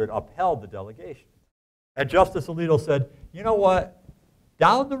court here had upheld the delegation. And Justice Alito said, you know what?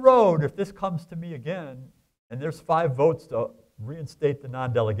 Down the road, if this comes to me again, and there's 5 votes to reinstate the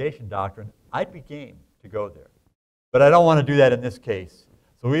non-delegation doctrine, I'd be game to go there. But I don't want to do that in this case.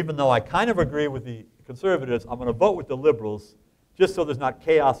 So even though I kind of agree with the conservatives, I'm going to vote with the liberals just so there's not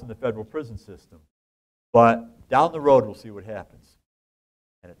chaos in the federal prison system. But down the road, we'll see what happens.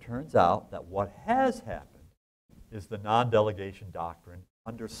 And it turns out that what has happened is the non-delegation doctrine,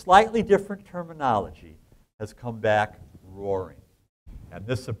 under slightly different terminology, has come back roaring. And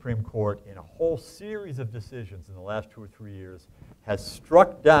this Supreme Court, in a whole series of decisions in the last 2 or 3 years, has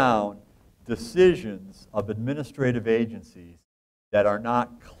struck down decisions of administrative agencies that are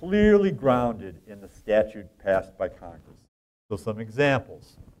not clearly grounded in the statute passed by Congress. So some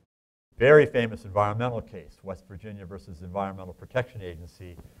examples. Very famous environmental case, West Virginia versus Environmental Protection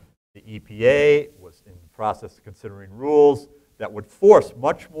Agency. The EPA was in the process of considering rules that would force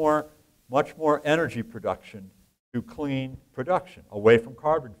much more energy production to clean production, away from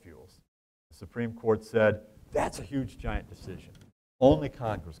carbon fuels. The Supreme Court said, that's a huge, giant decision. Only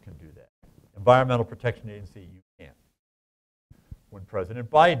Congress can do that. Environmental Protection Agency, you can't. When President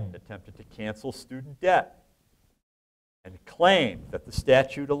Biden attempted to cancel student debt and claimed that the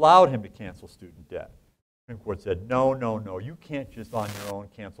statute allowed him to cancel student debt, the Supreme Court said, no, no, no, you can't just on your own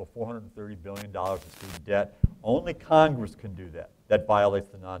cancel $430 billion of student debt. Only Congress can do that. That violates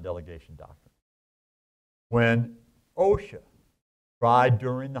the non-delegation doctrine. When OSHA tried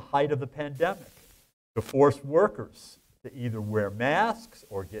during the height of the pandemic to force workers to either wear masks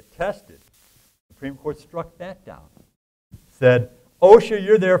or get tested, the Supreme Court struck that down. Said, OSHA,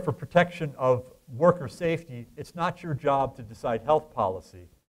 you're there for protection of worker safety. It's not your job to decide health policy.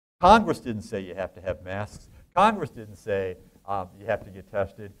 Congress didn't say you have to have masks. Congress didn't say you have to get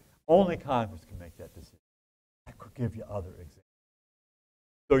tested. Only Congress can make that decision. I could give you other examples.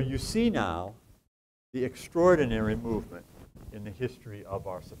 So you see now the extraordinary movement in the history of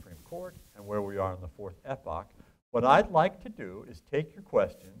our Supreme Court and where we are in the 4th epoch. What I'd like to do is take your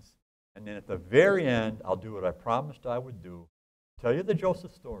questions, and then at the very end, I'll do what I promised I would do, tell you the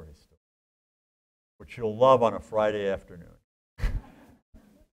Joseph Story story, which you'll love on a Friday afternoon.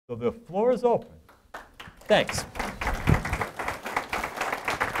 So the floor is open. Thanks.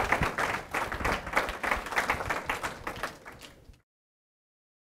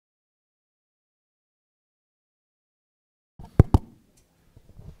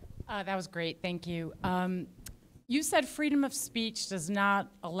 That was great, thank you. You said freedom of speech does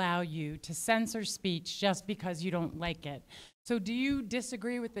not allow you to censor speech just because you don't like it. So do you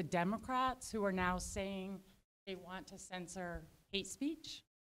disagree with the Democrats who are now saying they want to censor hate speech?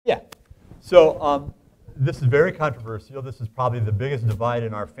 Yeah. So this is very controversial. This is probably the biggest divide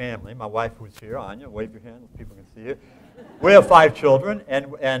in our family. My wife who's here, Anya, wave your hand, people can see you. We have 5 children,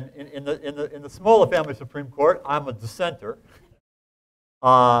 and in the Smolla family Supreme Court, I'm a dissenter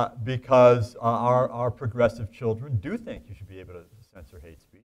because our progressive children do think you should be able to censor hate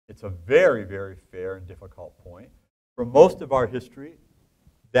speech. It's a very, very fair and difficult point. For most of our history,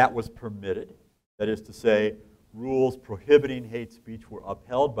 that was permitted. That is to say, rules prohibiting hate speech were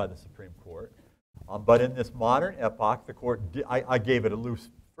upheld by the Supreme Court. But in this modern epoch, the court, I gave it a loose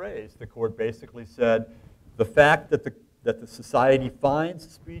phrase, the court basically said the fact that the society finds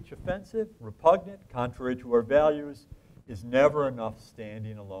speech offensive, repugnant, contrary to our values, is never enough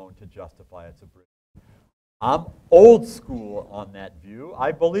standing alone to justify its abridgment. I'm old school on that view.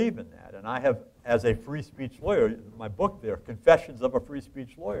 I believe in that. And I have, as a free speech lawyer, my book there, Confessions of a Free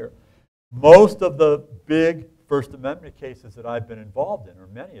Speech Lawyer, most of the big First Amendment cases that I've been involved in, or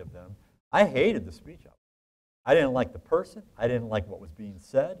many of them, I hated the speech of it. I didn't like the person. I didn't like what was being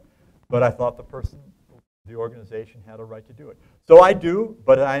said. But I thought the person, the organization, had a right to do it. So I do,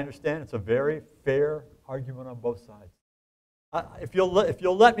 but I understand it's a very fair argument on both sides. If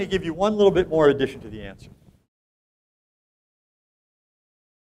you'll let me give you one little bit more addition to the answer.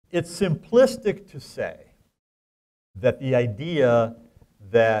 It's simplistic to say that the idea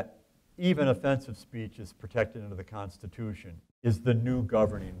that even offensive speech is protected under the Constitution is the new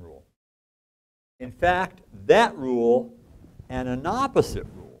governing rule. In fact, that rule and an opposite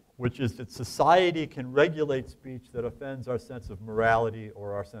rule, which is that society can regulate speech that offends our sense of morality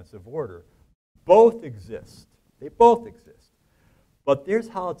or our sense of order, both exist. They both exist. But here's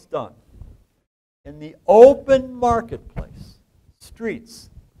how it's done. In the open marketplace,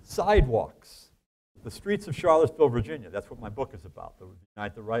 streets, sidewalks, the streets of Charlottesville, Virginia, that's what my book is about, the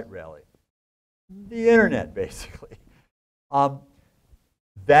Unite the Right rally. The internet, basically.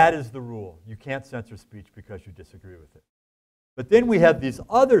 That is the rule. You can't censor speech because you disagree with it. But then we have these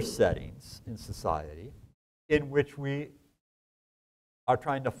other settings in society in which we are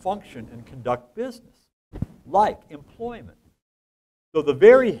trying to function and conduct business, like employment. So the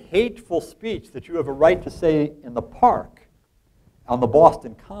very hateful speech that you have a right to say in the park, on the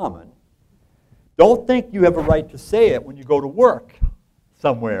Boston Common, don't think you have a right to say it when you go to work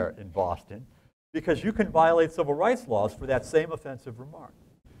somewhere in Boston, because you can violate civil rights laws for that same offensive remark.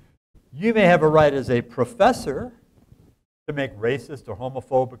 You may have a right as a professor to make racist or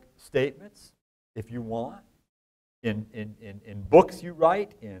homophobic statements if you want, in books you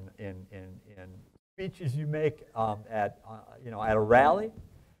write, in speeches you make at a rally.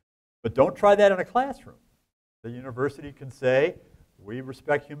 But don't try that in a classroom. The university can say, we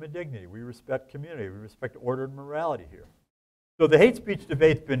respect human dignity, we respect community, we respect order and morality here. So the hate speech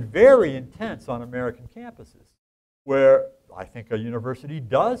debate's been very intense on American campuses, where I think a university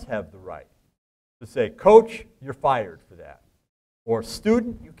does have the right to say, coach, you're fired for that. Or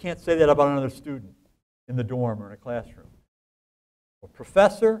student, you can't say that about another student in the dorm or in a classroom. Or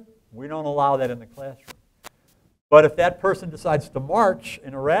professor, we don't allow that in the classroom. But if that person decides to march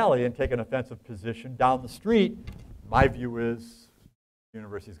in a rally and take an offensive position down the street, my view is the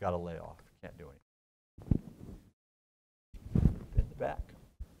university's got to lay off. Can't do anything. In the back.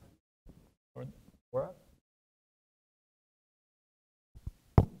 Where?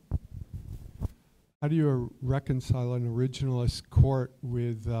 How do you reconcile an originalist court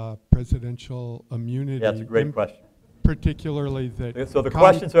with presidential immunity? Yeah, that's a great question. Particularly that... So the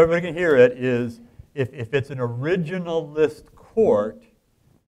question, so everybody can hear it, is if it's an originalist court,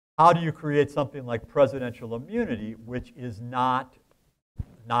 how do you create something like presidential immunity, which is not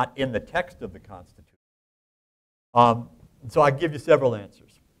in the text of the Constitution? So I'll give you several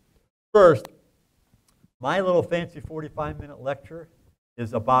answers. First, my little fancy 45-minute lecture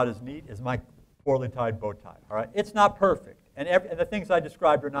is about as neat as my poorly tied bow tie. All right, it's not perfect, and the things I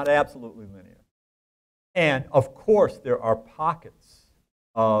described are not absolutely linear. And of course, there are pockets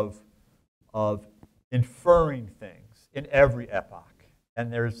of inferring things in every epoch,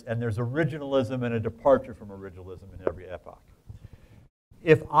 and there's originalism and a departure from originalism in every epoch.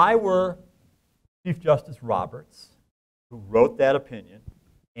 If I were Chief Justice Roberts, who wrote that opinion,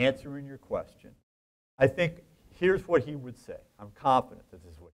 answering your question, I think here's what he would say. I'm confident that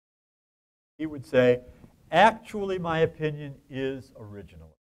this is what he would say. Actually, my opinion is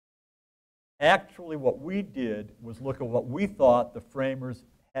original. Actually, what we did was look at what we thought the framers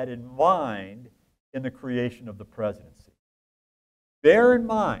had in mind in the creation of the presidency. Bear in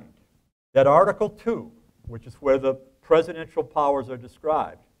mind that Article 2, which is where the presidential powers are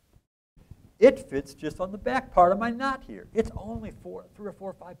described, it fits just on the back part of my knot here. It's only 3 or 4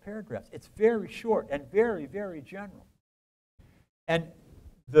 or 5 paragraphs. It's very short and very, very general. And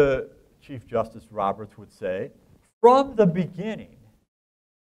the Chief Justice Roberts would say, from the beginning,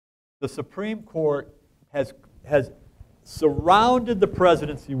 the Supreme Court has surrounded the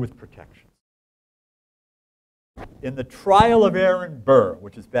presidency with protections. In the trial of Aaron Burr,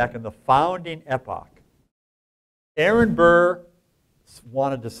 which is back in the founding epoch, Aaron Burr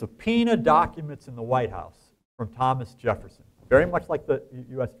wanted to subpoena documents in the White House from Thomas Jefferson, very much like the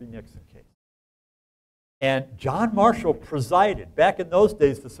U.S. v. Nixon case. And John Marshall presided. Back in those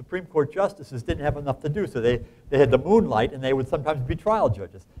days, the Supreme Court justices didn't have enough to do, so they had the moonlight, and they would sometimes be trial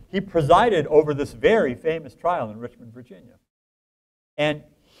judges. He presided over this very famous trial in Richmond, Virginia. And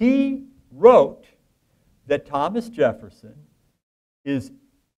he wrote that Thomas Jefferson is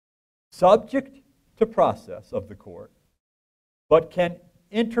subject to process of the court, but can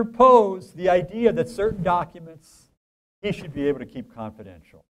interpose the idea that certain documents he should be able to keep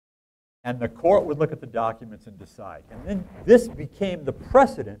confidential. And the court would look at the documents and decide. And then this became the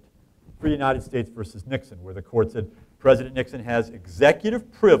precedent for United States versus Nixon, where the court said President Nixon has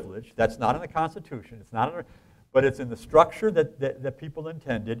executive privilege. That's not in the Constitution. It's not, but it's in the structure that people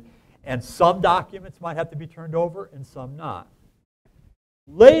intended. And some documents might have to be turned over and some not.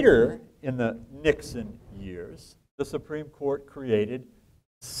 Later in the Nixon years, the Supreme Court created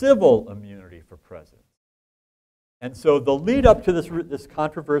civil immunity for presidents. And so the lead up to this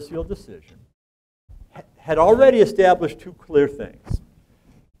controversial decision had already established 2 clear things.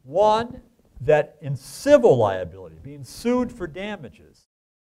 One, that in civil liability, being sued for damages,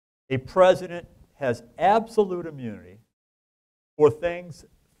 a president has absolute immunity for things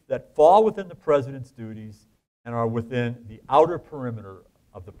that fall within the president's duties and are within the outer perimeter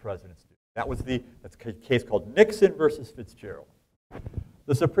of the president's duties. That's a case called Nixon versus Fitzgerald.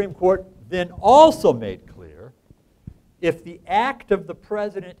 The Supreme Court then also made clear if the act of the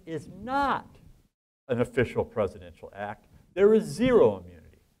president is not an official presidential act, there is 0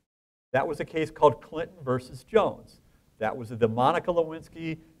 immunity. That was a case called Clinton versus Jones. That was the Monica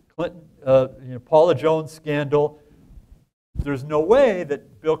Lewinsky, Clinton, Paula Jones scandal. There's no way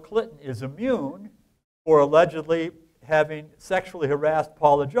that Bill Clinton is immune for allegedly having sexually harassed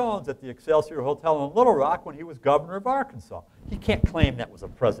Paula Jones at the Excelsior Hotel in Little Rock when he was governor of Arkansas. He can't claim that was a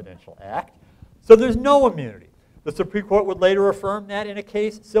presidential act. So there's no immunity. The Supreme Court would later affirm that in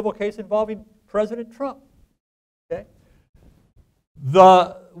a civil case involving President Trump. Okay?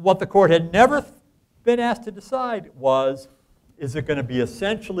 What the court had never been asked to decide was, is it going to be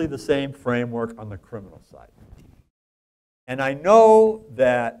essentially the same framework on the criminal side? And I know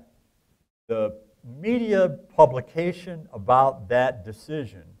that the media publication about that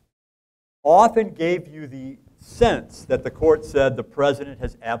decision often gave you the sense that the court said the president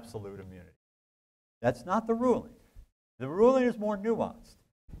has absolute immunity. That's not the ruling. The ruling is more nuanced.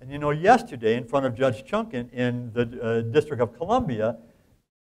 And you know, yesterday in front of Judge Chunkin in the District of Columbia,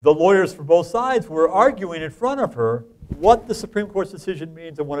 the lawyers for both sides were arguing in front of her what the Supreme Court's decision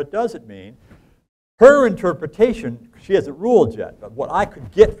means and what it doesn't mean. Her interpretation, she hasn't ruled yet, but what I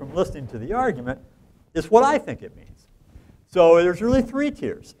could get from listening to the argument is what I think it means. So there's really 3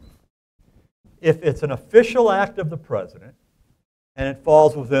 tiers. If it's an official act of the president, and it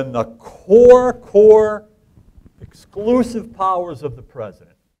falls within the core exclusive powers of the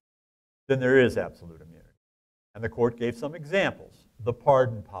president, then there is absolute immunity. And the court gave some examples. The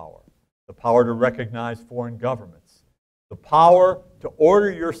pardon power, the power to recognize foreign governments, the power to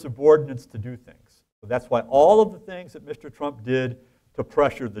order your subordinates to do things. So that's why all of the things that Mr. Trump did to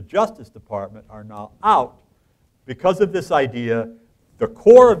pressure the Justice Department are now out. Because of this idea, the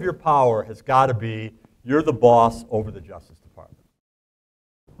core of your power has got to be you're the boss over the Justice Department.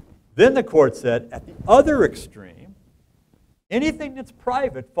 Then the court said, at the other extreme, anything that's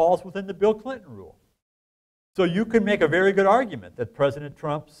private falls within the Bill Clinton rule. So you can make a very good argument that President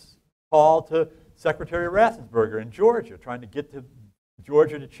Trump's call to Secretary Raffensperger in Georgia, trying to get to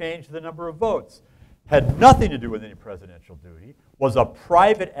Georgia to change the number of votes, had nothing to do with any presidential duty, was a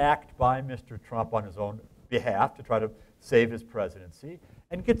private act by Mr. Trump on his own behalf to try to save his presidency,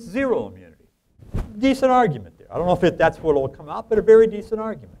 and gets 0 immunity. Decent argument there. I don't know if that's what will come out, but a very decent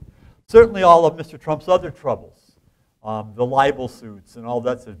argument. Certainly all of Mr. Trump's other troubles, the libel suits and all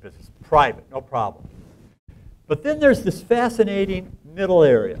that sort of business, private, no problem. But then there's this fascinating middle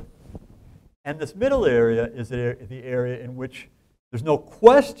area. And this middle area is the area in which there's no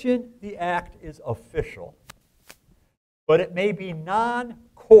question the act is official, but it may be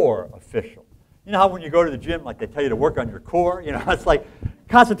non-core official. You know how when you go to the gym, like they tell you to work on your core? You know, it's like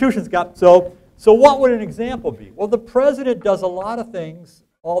Constitution's got, so So what would an example be? Well, the president does a lot of things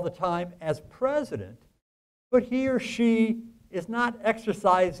all the time as president, but he or she is not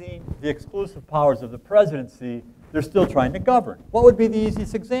exercising the exclusive powers of the presidency. They're still trying to govern. What would be the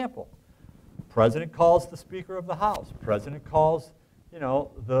easiest example? President calls the Speaker of the House. President calls, you know,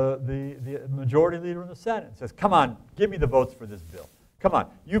 the majority leader in the Senate and says, come on, give me the votes for this bill. Come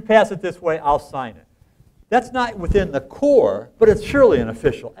on, you pass it this way, I'll sign it. That's not within the core, but it's surely an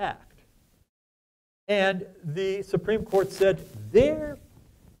official act. And the Supreme Court said,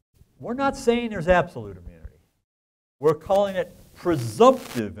 we're not saying there's absolute immunity. We're calling it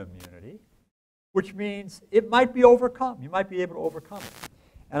presumptive immunity, which means it might be overcome. You might be able to overcome it.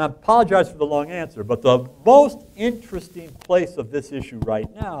 And I apologize for the long answer, but the most interesting place of this issue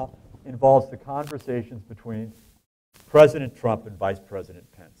right now involves the conversations between President Trump and Vice President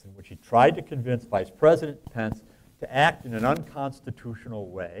Pence, in which he tried to convince Vice President Pence to act in an unconstitutional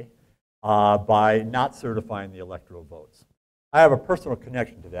way by not certifying the electoral votes. I have a personal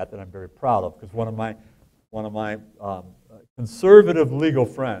connection to that I'm very proud of, because one of my conservative legal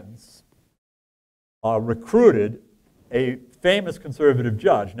friends recruited a famous conservative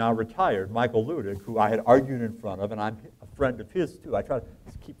judge, now retired, Michael Ludig, who I had argued in front of, and I'm a friend of his too. I try to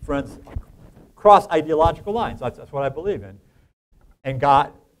keep friends across ideological lines. That's what I believe in. And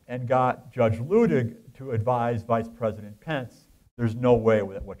got Judge Ludig to advise Vice President Pence, there's no way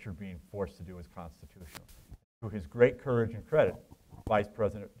that what you're being forced to do is constitutional. To his great courage and credit, Vice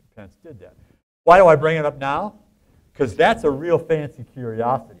President Pence did that. Why do I bring it up now? Because that's a real fancy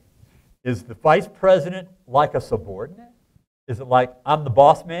curiosity. Is the vice president like a subordinate? Is it like, I'm the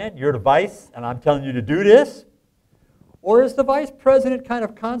boss man, you're the vice, and I'm telling you to do this? Or is the vice president kind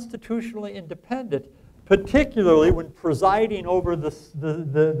of constitutionally independent, particularly when presiding over the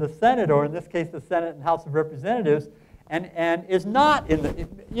Senate, or in this case the Senate and House of Representatives, and is not in the,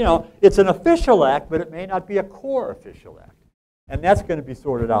 you know, it's an official act, but it may not be a core official act. And that's going to be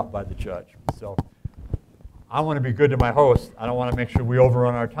sorted out by the judge. So I want to be good to my host. I don't want to make sure we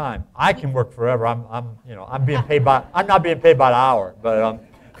overrun our time. I can work forever. I'm not being paid by the hour, but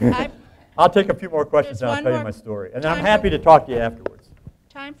I'll take a few more questions and I'll tell you my story. And then I'm happy to talk to you afterwards.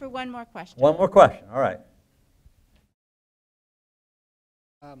 Time for one more question. One more question. All right.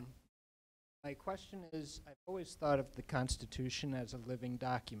 My question is, I've always thought of the Constitution as a living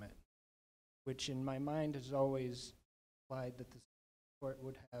document, which in my mind has always implied that the court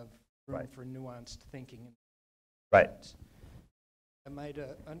would have room for nuanced thinking. Right. Am I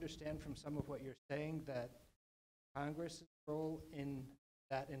to understand from some of what you're saying that Congress's role in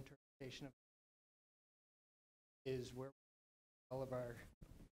that interpretation of is where all of our...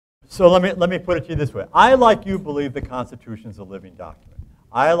 So let me put it to you this way. I, like you, believe the Constitution is a living document.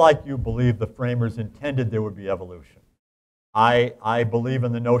 I, like you, believe the framers intended there would be evolution. I believe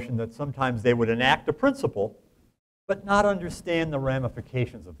in the notion that sometimes they would enact a principle but not understand the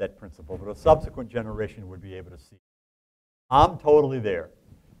ramifications of that principle, but a subsequent generation would be able to see. I'm totally there.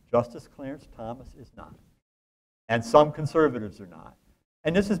 Justice Clarence Thomas is not. And some conservatives are not.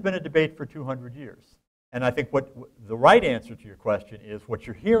 And this has been a debate for 200 years. And I think what the right answer to your question is, what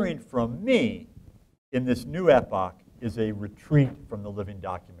you're hearing from me in this new epoch is a retreat from the living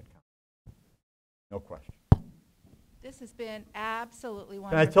document. No question. This has been absolutely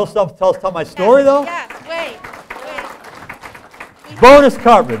wonderful. Can I tell my story, though? Yes, wait. Bonus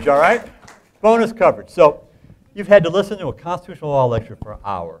coverage, all right? Bonus coverage. So you've had to listen to a constitutional law lecture for an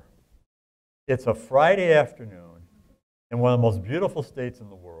hour. It's a Friday afternoon in one of the most beautiful states in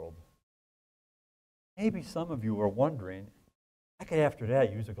the world. Maybe some of you are wondering, I could, after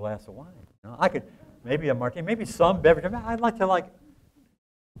that, use a glass of wine. You know, I could, maybe a martini, maybe some beverage. I'd like to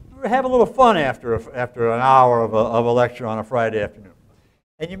have a little fun after an hour of a lecture on a Friday afternoon.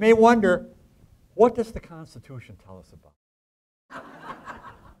 And you may wonder, what does the Constitution tell us about?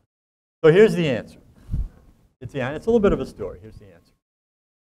 So here's the answer. It's a little bit of a story. Here's the answer.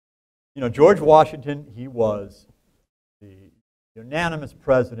 You know, George Washington, he was the unanimous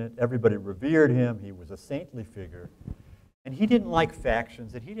president. Everybody revered him. He was a saintly figure. And he didn't like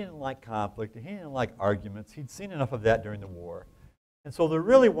factions, and he didn't like conflict, and he didn't like arguments. He'd seen enough of that during the war. And so there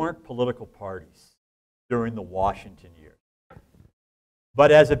really weren't political parties during the Washington years. But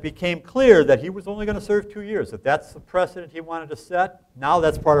as it became clear that he was only going to serve 2 years, if that's the precedent he wanted to set, now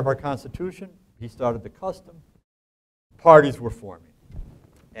that's part of our Constitution. He started the custom. Parties were forming.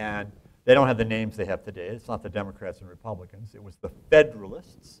 And they don't have the names they have today. It's not the Democrats and Republicans. It was the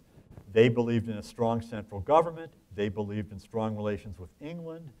Federalists. They believed in a strong central government. They believed in strong relations with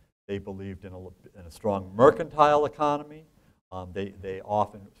England. They believed in a strong mercantile economy. They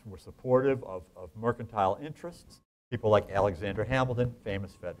often were supportive of mercantile interests. People like Alexander Hamilton,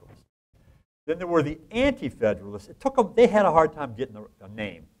 famous Federalist. Then there were the Anti-Federalists. It took them, they had a hard time getting a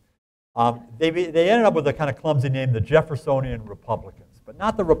name. They ended up with a kind of clumsy name, the Jeffersonian Republicans, but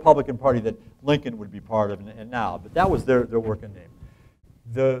not the Republican Party that Lincoln would be part of and now, but that was their working name.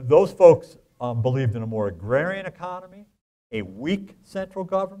 Those folks believed in a more agrarian economy, a weak central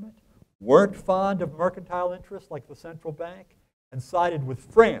government, weren't fond of mercantile interests like the central bank, and sided with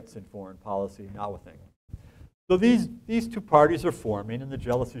France in foreign policy, not with England. So these two parties are forming, and the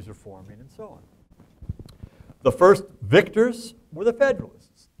jealousies are forming, and so on. The first victors were the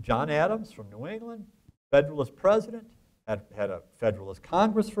Federalists. John Adams from New England, Federalist president, had a Federalist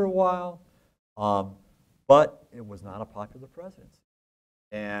Congress for a while, but it was not a popular presidency.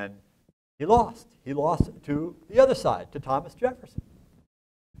 And he lost. He lost to the other side, to Thomas Jefferson.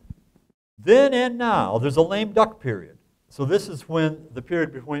 Then and now, there's a lame duck period. So this is when the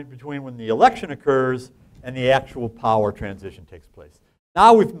period between when the election occurs and the actual power transition takes place.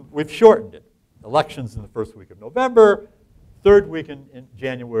 Now we've shortened it. Elections in the first week of November, third week in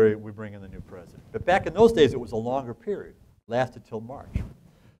January, we bring in the new president. But back in those days, it was a longer period, lasted till March.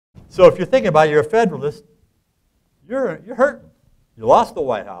 So if you're thinking about it, you're a Federalist, you're hurting. You lost the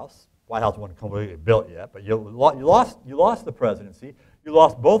White House. White House wasn't completely built yet, but you lost the presidency. You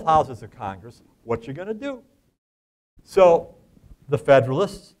lost both houses of Congress. What you going to do? So the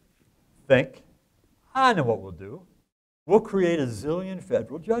Federalists think, I know what we'll do. We'll create a zillion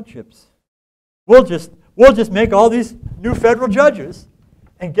federal judgeships. We'll just make all these new federal judges.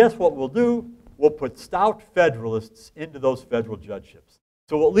 And guess what we'll do? We'll put stout Federalists into those federal judgeships.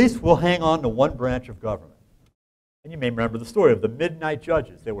 So at least we'll hang on to one branch of government. And you may remember the story of the midnight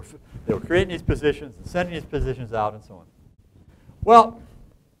judges. They were creating these positions and sending these positions out and so on. Well,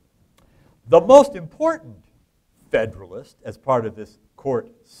 the most important Federalist, as part of this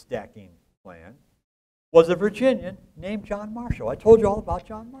court stacking plan, was a Virginian named John Marshall. I told you all about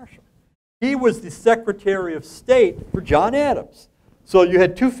John Marshall. He was the Secretary of State for John Adams. So you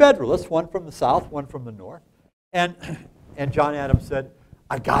had two Federalists, one from the South, one from the North. And John Adams said,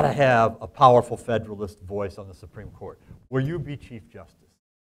 I got to have a powerful Federalist voice on the Supreme Court. Will you be Chief Justice?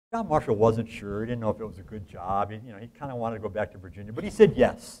 John Marshall wasn't sure. He didn't know if it was a good job. He kind of wanted to go back to Virginia, but he said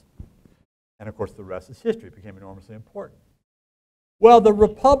yes. And of course, the rest is history. It became enormously important. Well, the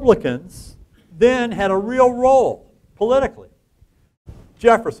Republicans then had a real role politically.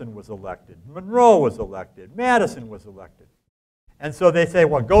 Jefferson was elected. Monroe was elected. Madison was elected. And so they say,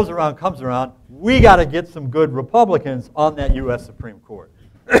 what goes around comes around. We got to get some good Republicans on that U.S. Supreme Court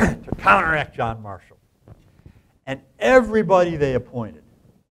to counteract John Marshall. And everybody they appointed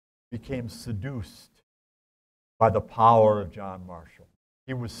became seduced by the power of John Marshall.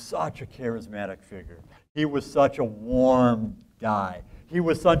 He was such a charismatic figure. He was such a warm guy. He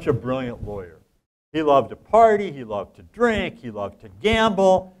was such a brilliant lawyer. He loved to party. He loved to drink. He loved to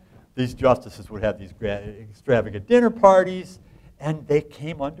gamble. These justices would have these extravagant dinner parties, and they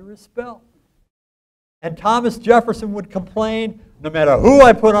came under his spell. And Thomas Jefferson would complain, no matter who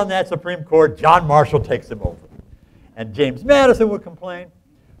I put on that Supreme Court, John Marshall takes him over. And James Madison would complain.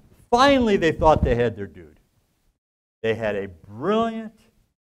 Finally, they thought they had their dude. They had a brilliant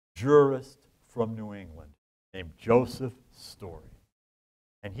jurist from New England named Joseph Story.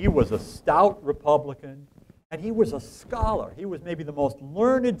 And he was a stout Republican, and he was a scholar. He was maybe the most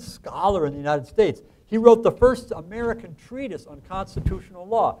learned scholar in the United States. He wrote the first American treatise on constitutional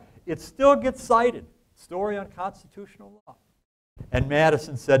law. It still gets cited, Story on Constitutional Law. And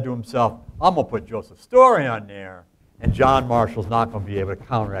Madison said to himself, I'm going to put Joseph Story on there, and John Marshall's not going to be able to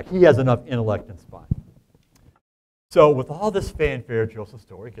counteract. He has enough intellect and spine. So with all this fanfare, Joseph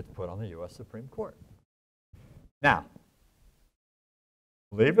Story gets put on the U.S. Supreme Court. Now,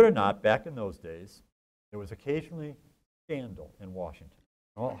 believe it or not, back in those days, there was occasionally scandal in Washington.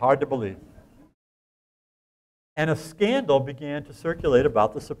 Well, hard to believe. And a scandal began to circulate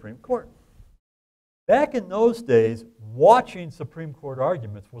about the Supreme Court. Back in those days, watching Supreme Court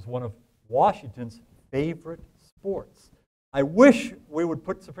arguments was one of Washington's favorite sports. I wish we would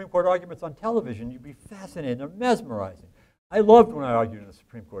put Supreme Court arguments on television. You'd be fascinated. They're mesmerizing. I loved when I argued in the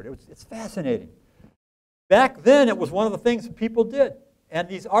Supreme Court. It's fascinating. Back then, it was one of the things that people did. And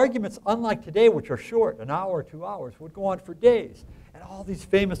these arguments, unlike today, which are short, an hour or 2 hours, would go on for days. And all these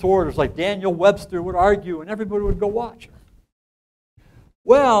famous orators like Daniel Webster would argue, and everybody would go watch them.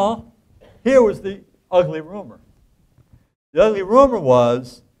 Well, here was the ugly rumor. The ugly rumor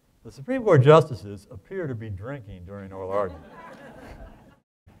was the Supreme Court justices appear to be drinking during oral argument.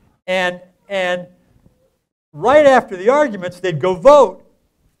 And right after the arguments, they'd go vote.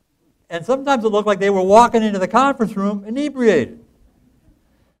 And sometimes it looked like they were walking into the conference room inebriated.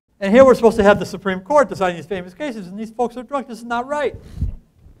 And here we're supposed to have the Supreme Court deciding these famous cases, and these folks are drunk. This is not right.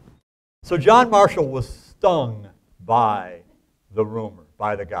 So John Marshall was stung by the rumor,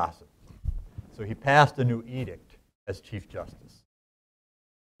 by the gossip. So he passed a new edict as Chief Justice.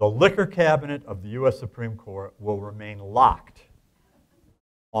 The liquor cabinet of the U.S. Supreme Court will remain locked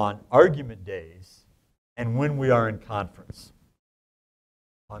on argument days and when we are in conference,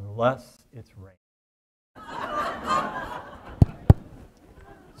 unless it's raining.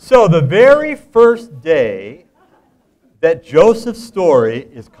 So the very first day that Joseph Story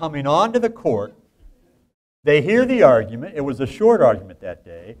is coming onto the court, they hear the argument. It was a short argument that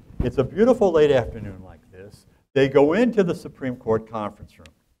day. It's a beautiful late afternoon like this. They go into the Supreme Court conference room.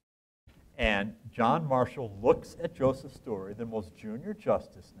 And John Marshall looks at Joseph Story, the most junior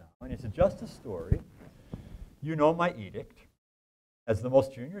justice now, and he said, Justice Story, you know my edict. As the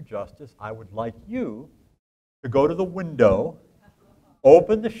most junior justice, I would like you to go to the window,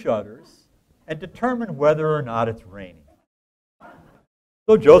 open the shutters, and determine whether or not it's raining.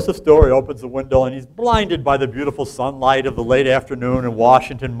 So Joseph Story opens the window, and he's blinded by the beautiful sunlight of the late afternoon in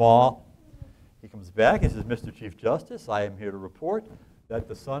Washington Mall. He comes back and says, Mr. Chief Justice, I am here to report that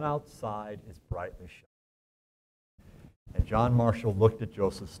the sun outside is brightly shining. And John Marshall looked at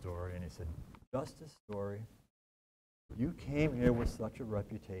Joseph Story, and he said, Justice Story, you came here with such a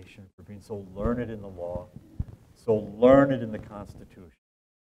reputation for being so learned in the law, so learned in the Constitution.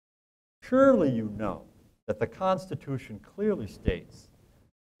 Surely you know that the Constitution clearly states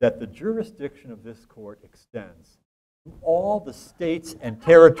that the jurisdiction of this court extends to all the states and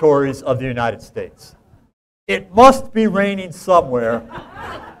territories of the United States. It must be raining somewhere.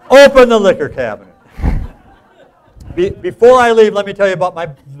 Open the liquor cabinet. Before I leave, let me tell you about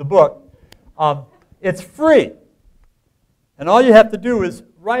the book. It's free. And all you have to do is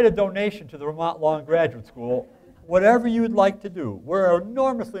write a donation to the Vermont Law and Graduate School, whatever you would like to do. We're an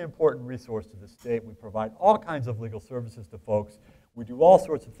enormously important resource to the state. We provide all kinds of legal services to folks. We do all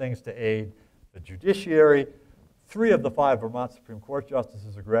sorts of things to aid the judiciary. 3 of the 5 Vermont Supreme Court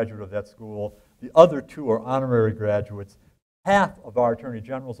justices are graduate of that school. The other 2 are honorary graduates. Half of our Attorney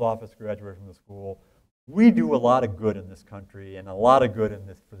General's office graduated from the school. We do a lot of good in this country and a lot of good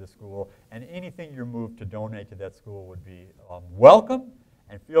for this school, and anything you're moved to donate to that school would be welcome,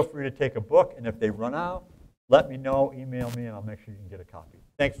 and feel free to take a book, and if they run out, let me know, email me, and I'll make sure you can get a copy.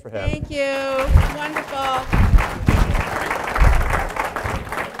 Thanks for having me. Thank you. Wonderful.